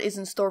and what is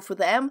in store for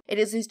them. It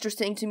is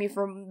interesting to me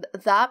from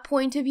that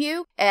point of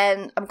view,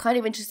 and I'm kind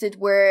of interested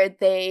where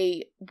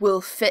they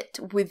will fit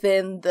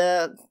within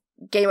the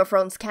Game of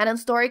Thrones canon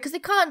story, because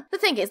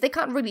they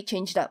can't really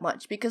change that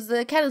much, because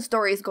the canon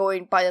story is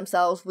going by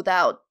themselves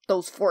without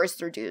those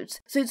Forester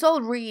dudes. So it's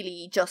all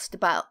really just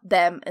about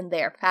them and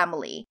their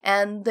family.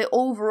 And the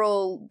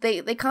overall,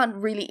 they can't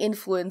really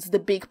influence the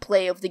big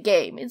play of the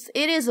game. It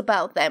is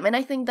about them. And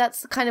I think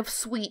that's kind of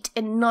sweet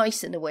and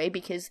nice in a way,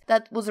 because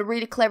that was a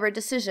really clever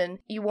decision.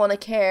 You want to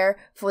care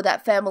for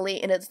that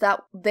family, and it's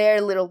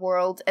their little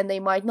world, and they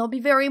might not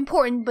be very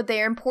important, but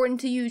they are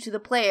important to you, to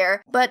the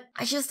player. But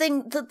I just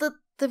think that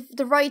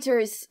the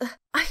writers,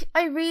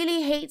 I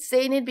really hate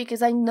saying it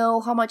because I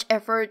know how much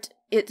effort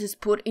it is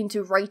put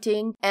into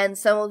writing, and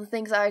some of the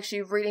things are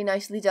actually really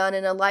nicely done,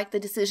 and I like the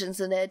decisions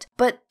in it,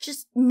 but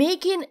just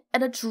making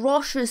an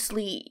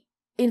atrociously,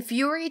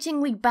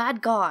 infuriatingly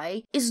bad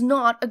guy is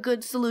not a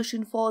good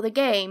solution for the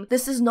game.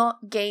 This is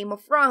not Game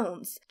of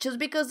Thrones. Just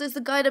because there's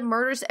a guy that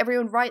murders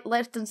everyone right,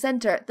 left, and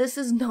center, this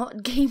is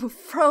not Game of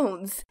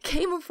Thrones.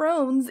 Game of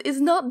Thrones is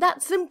not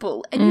that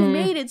simple, and you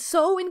made it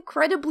so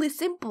incredibly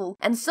simple,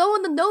 and so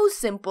on the nose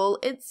simple,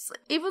 it's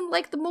even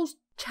like the most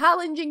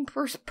challenging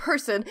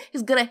person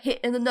is gonna hit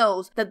in the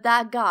nose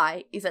that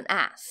guy is an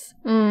ass.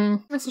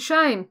 That's a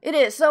shame. It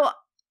is. So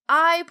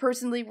I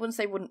personally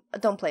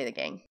don't play the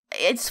game.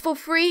 It's for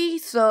free,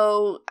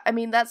 so I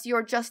mean that's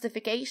your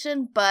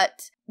justification,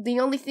 but the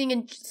only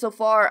thing so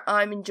far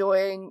I'm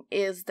enjoying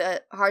is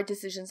the hard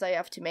decisions I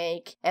have to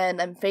make,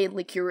 and I'm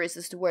faintly curious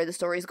as to where the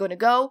story is going to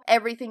go.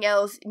 Everything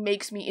else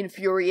makes me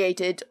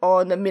infuriated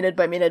on a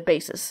minute-by-minute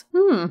basis.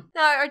 No,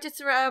 I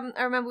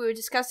remember we were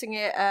discussing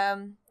it,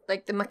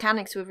 like the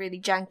mechanics were really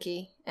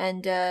janky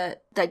and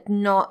like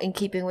not in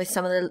keeping with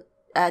some of the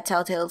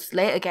Telltale's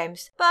later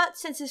games. But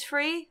since it's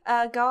free,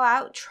 go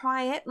out,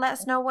 try it, let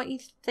us know what you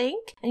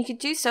think. And you could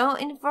do so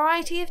in a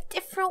variety of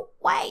different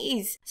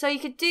ways. So you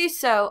could do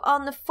so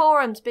on the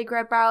forums,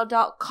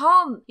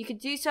 BigRedBarel.com. You could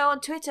do so on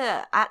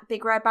Twitter, at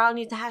BigRedBarel, and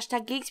use the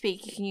hashtag Geek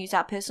Speak. You can use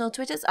our personal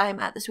Twitters. I am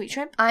at the Sweet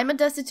Shrimp. I'm a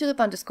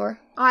 @DustyTulip_.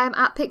 I am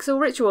at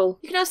Pixel Ritual.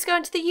 You can also go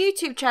into the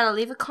YouTube channel,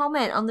 leave a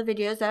comment on the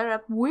videos that are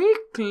up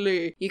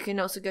weekly. You can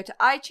also go to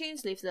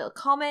iTunes, leave a little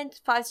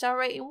comment. 5-star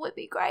rating would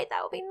be great,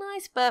 that would be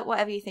nice, but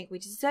whatever you think we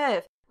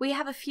deserve. We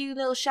have a few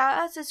little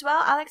shout-outs as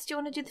well. Alex, do you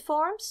want to do the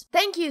forums?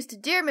 Thank yous to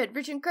Dermot,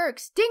 Richard Kirk,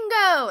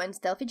 Stingo, and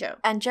Stealthy Joe.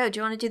 And Joe, do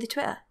you want to do the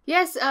Twitter?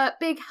 Yes,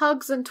 big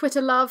hugs and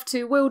Twitter love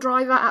to Will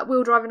Driver at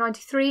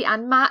WillDriver93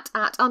 and Matt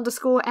at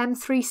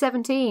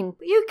 _M317.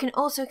 You can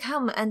also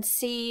come and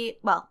see,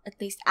 well,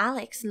 at least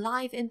Alex,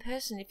 live in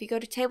person if you go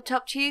to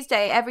Tabletop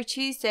Tuesday every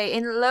Tuesday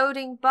in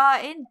Loading Bar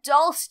in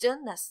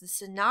Dalston. That's the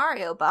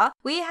Scenario Bar.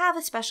 We have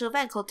a special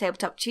event called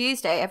Tabletop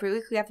Tuesday. Every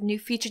week we have a new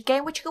featured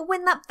game which you can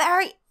win that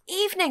very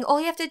evening. All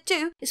you have to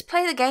do is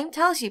play the game,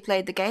 tell us you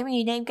played the game, and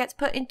your name gets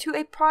put into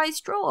a prize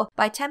draw.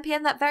 By 10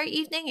 p.m. that very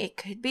evening, it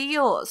could be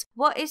yours.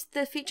 What is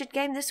the featured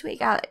game this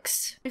week,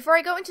 Alex? Before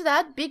I go into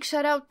that, big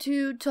shout out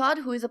to Todd,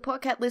 who is a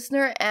podcast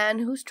listener and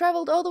who's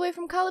traveled all the way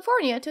from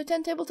California to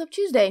attend Tabletop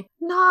Tuesday.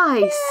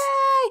 Nice.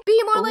 Yay!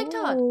 Be more like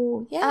Todd.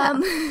 Yeah.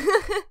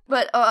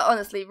 But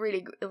honestly,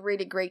 really,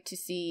 really great to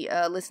see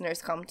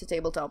listeners come to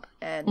Tabletop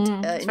and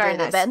enjoy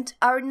the event.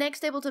 Our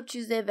next Tabletop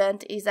Tuesday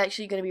event is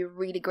actually going to be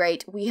really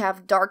great. We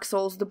have Dark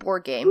Souls, the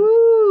board game.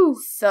 Woo!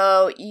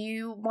 So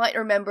you might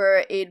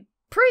remember it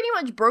pretty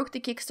much broke the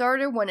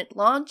Kickstarter when it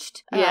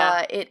launched.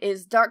 Yeah. It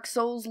is Dark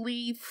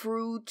Souls-ly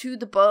through to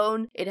the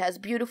bone. It has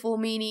beautiful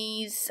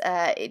minis.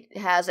 It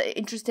has an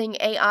interesting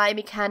AI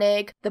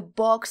mechanic. The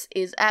box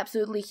is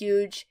absolutely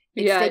huge.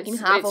 It's taking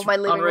half of my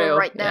living room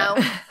right now.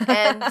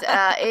 And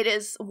it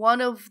is one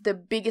of the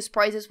biggest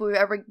prizes we've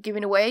ever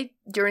given away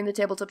during the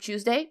Tabletop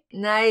Tuesday.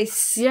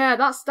 Nice. Yeah,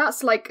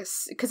 that's like,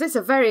 because it's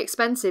a very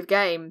expensive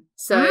game.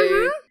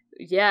 So,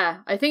 yeah,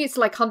 I think it's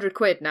like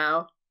 £100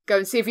 now. Go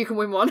and see if you can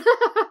win one.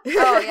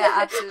 Oh, yeah,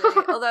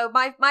 absolutely. Although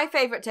my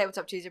favourite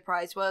Tabletop Tuesday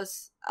prize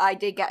was I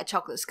did get a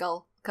chocolate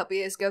skull a couple of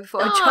years ago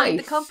before I joined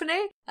the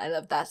company. I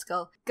love that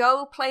skull.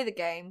 Go play the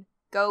game.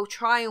 Go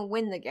try and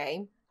win the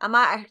game. I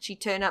might actually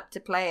turn up to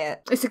play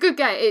it. It's a good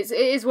game. It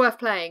is worth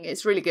playing.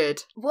 It's really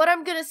good. What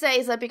I'm gonna say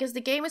is that because the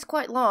game is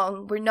quite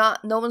long,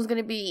 no one's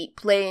gonna be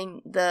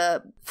playing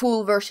the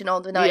full version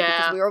on the night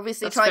because we're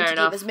obviously trying to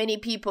give as many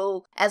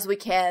people as we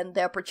can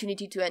the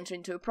opportunity to enter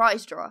into a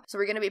prize draw. So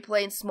we're gonna be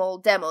playing small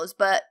demos,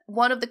 but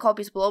one of the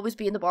copies will always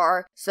be in the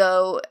bar.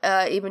 So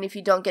even if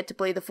you don't get to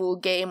play the full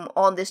game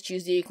on this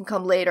Tuesday, you can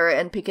come later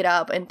and pick it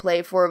up and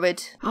play for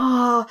it.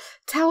 Oh,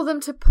 tell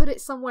them to put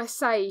it somewhere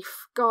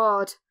safe.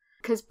 God.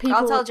 Because people,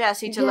 I'll tell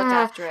Jessie to look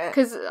after it.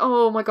 Because,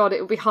 oh my god,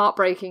 it would be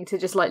heartbreaking to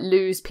just like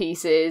lose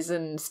pieces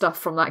and stuff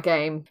from that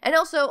game. And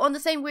also, on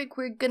the same week,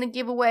 we're gonna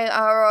give away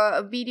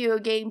our video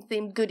game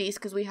themed goodies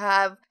because we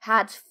have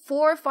had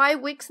 4 or 5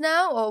 weeks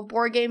now of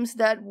board games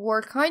that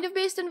were kind of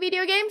based on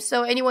video games.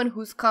 So anyone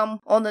who's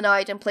come on the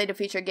night and played a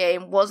feature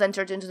game was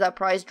entered into that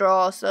prize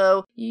draw.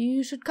 So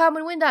you should come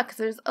and win that because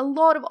there's a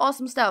lot of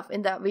awesome stuff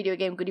in that video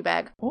game goodie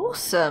bag.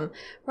 Awesome.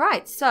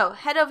 Right, so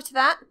head over to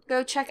that.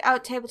 Go check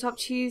out Tabletop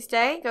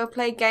Tuesday. Go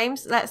play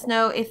games. Let us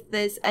know if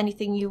there's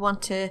anything you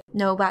want to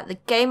know about the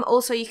game.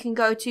 Also, you can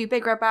go to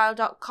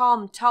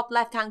BigRedBarel.com, top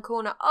left-hand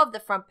corner of the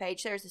front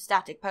page. There is a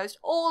static post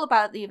all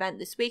about the event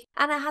this week,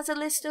 and it has a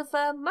list of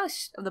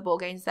most of the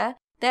board games there.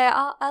 There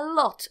are a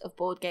lot of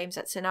board games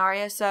at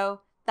Scenario,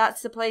 so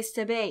that's the place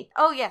to be.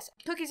 Oh yes,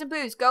 Cookies and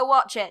Booze, go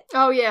watch it.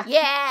 Oh yeah.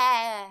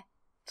 Yeah!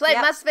 Play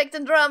Mass Effect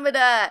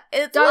Andromeda.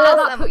 It's Don't awesome.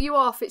 let that put you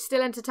off. It's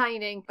still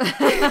entertaining. What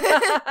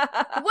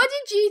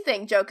did you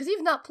think, Joe? Because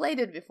you've not played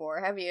it before,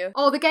 have you?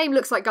 Oh, the game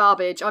looks like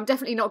garbage. I'm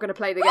definitely not going to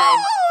play the game.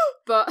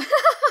 but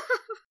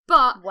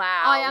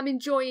wow. I am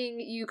enjoying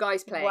you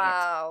guys playing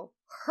it.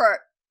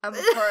 Hurt. I'm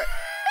hurt.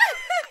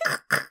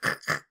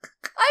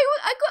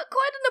 I got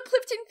quite an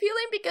uplifting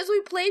feeling because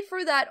we played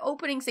through that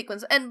opening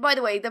sequence. And by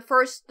the way, the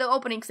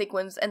opening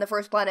sequence and the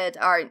first planet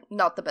are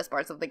not the best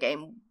parts of the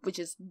game, which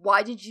is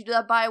why did you do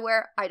that,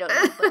 BioWare? I don't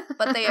know,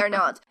 but they are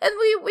not. And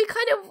we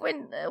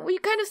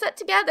kind of sat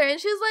together, and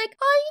she was like,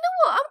 "Oh, you know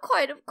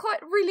what? I'm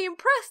quite really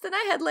impressed." And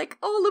I had like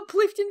all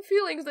uplifting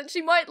feelings that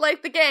she might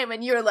like the game,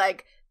 and you're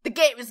like, The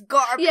game is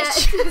garbage. Yeah,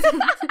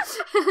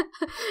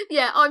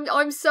 yeah.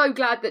 I'm so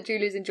glad that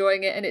Julia's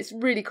enjoying it, and it's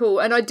really cool.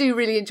 And I do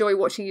really enjoy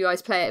watching you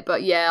guys play it.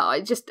 But yeah,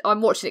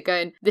 I'm watching it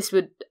going, this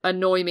would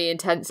annoy me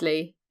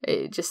intensely.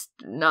 It just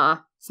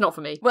it's not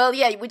for me. Well,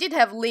 yeah, we did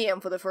have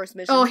Liam for the first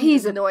mission. Oh,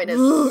 he's annoying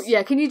us.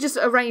 Yeah, can you just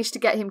arrange to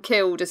get him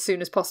killed as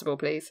soon as possible,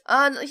 please?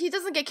 He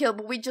doesn't get killed,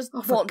 but we just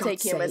won't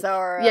take him as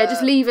our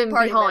just leave him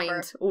behind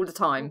member. all the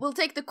time. We'll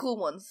take the cool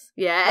ones.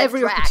 Yeah, Like every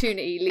Drac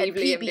opportunity, leave and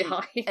Liam PB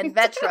behind. and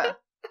Vetra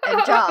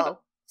and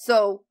Jal.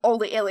 So all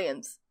the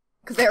aliens,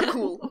 because they're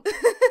cool.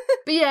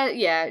 But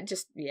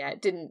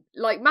it didn't,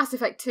 like, Mass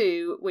Effect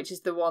 2, which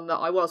is the one that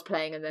I was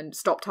playing and then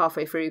stopped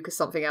halfway through because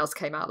something else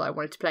came out that I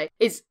wanted to play,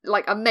 is,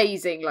 like,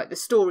 amazing. Like, the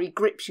story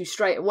grips you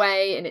straight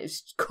away, and it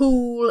was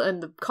cool,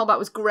 and the combat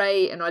was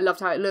great, and I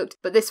loved how it looked.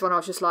 But this one I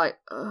was just like,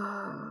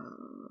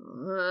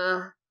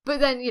 But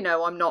then, you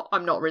know, I'm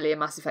not really a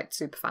Mass Effect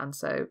super fan,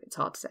 so it's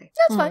hard to say.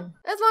 That's fine.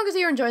 As long as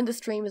you're enjoying the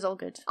stream is all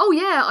good. Oh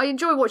yeah, I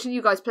enjoy watching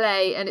you guys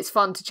play, and it's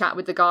fun to chat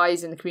with the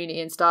guys in the community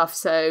and stuff,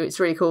 so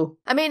it's really cool.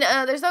 I mean,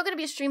 there's not going to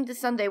be a stream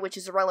this Sunday, which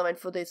is irrelevant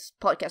for this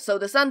podcast. So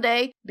the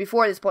Sunday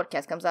before this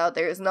podcast comes out,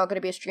 there is not going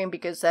to be a stream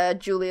because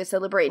Julia is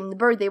celebrating the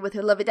birthday with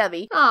her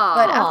lovey-dovey.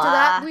 But after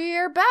that,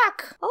 we're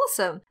back.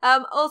 Awesome.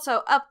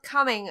 Also,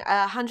 upcoming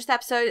 100th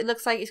episode, it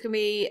looks like it's going to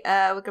be,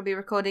 we're going to be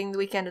recording the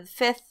weekend of the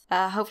 5th,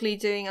 hopefully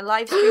doing a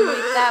live stream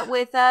with that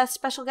with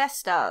special guest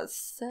stars.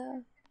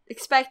 So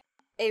expect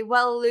a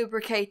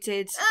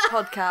well-lubricated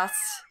podcast.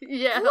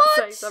 Yeah, What?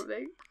 say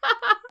something.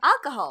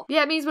 Alcohol.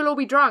 Yeah, it means we'll all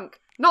be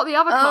drunk. Not the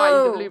other kind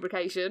of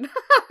lubrication.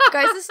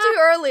 Guys, it's too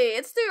early.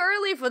 It's too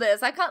early for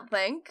this. I can't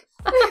think.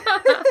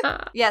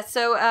 Yeah,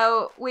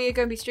 so we are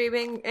going to be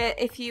streaming.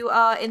 If you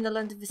are in the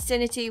London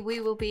vicinity, we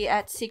will be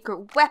at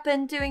Secret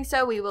Weapon doing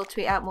so. We will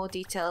tweet out more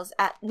details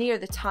at near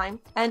the time.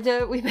 And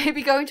we may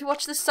be going to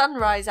watch the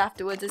sunrise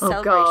afterwards as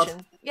celebration.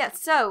 God. Yeah,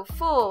 so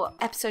for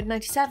episode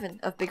 97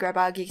 of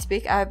BigRedBarel Geek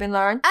Speak, I have been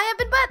Lauren. I have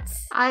been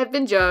Butts. I have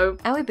been Joe.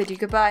 And we bid you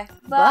goodbye.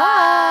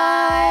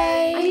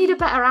 Bye. I need a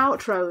better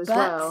outro as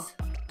well.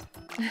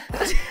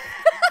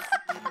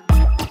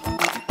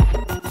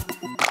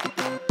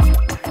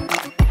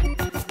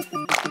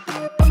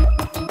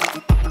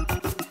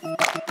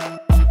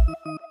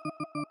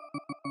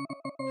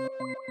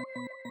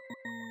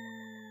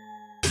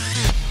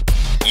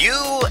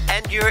 You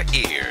and your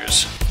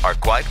ears are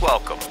quite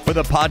welcome. For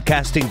the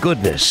podcasting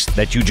goodness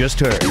that you just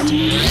heard.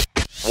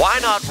 Why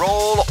not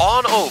roll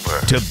on over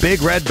To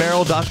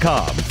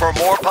BigRedBarel.com for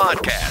more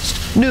podcasts?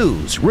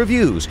 news,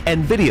 reviews,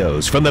 and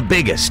videos from the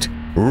biggest,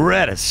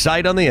 reddest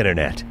site on the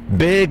internet.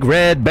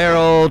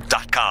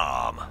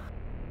 BigRedBarel.com.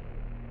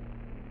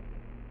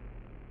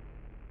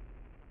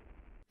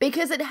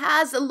 Because it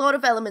has a lot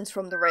of elements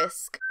from the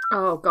Risk.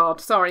 Oh god,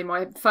 sorry,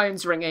 my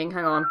phone's ringing.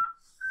 Hang on.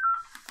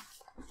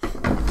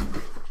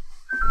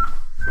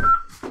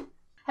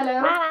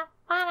 Hello?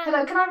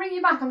 Hello, can I ring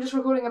you back? I'm just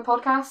recording a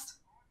podcast.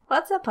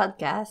 What's a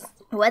podcast?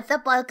 What's a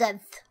podcast?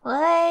 What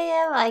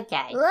a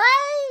podcast?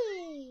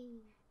 Why?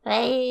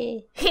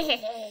 Hey.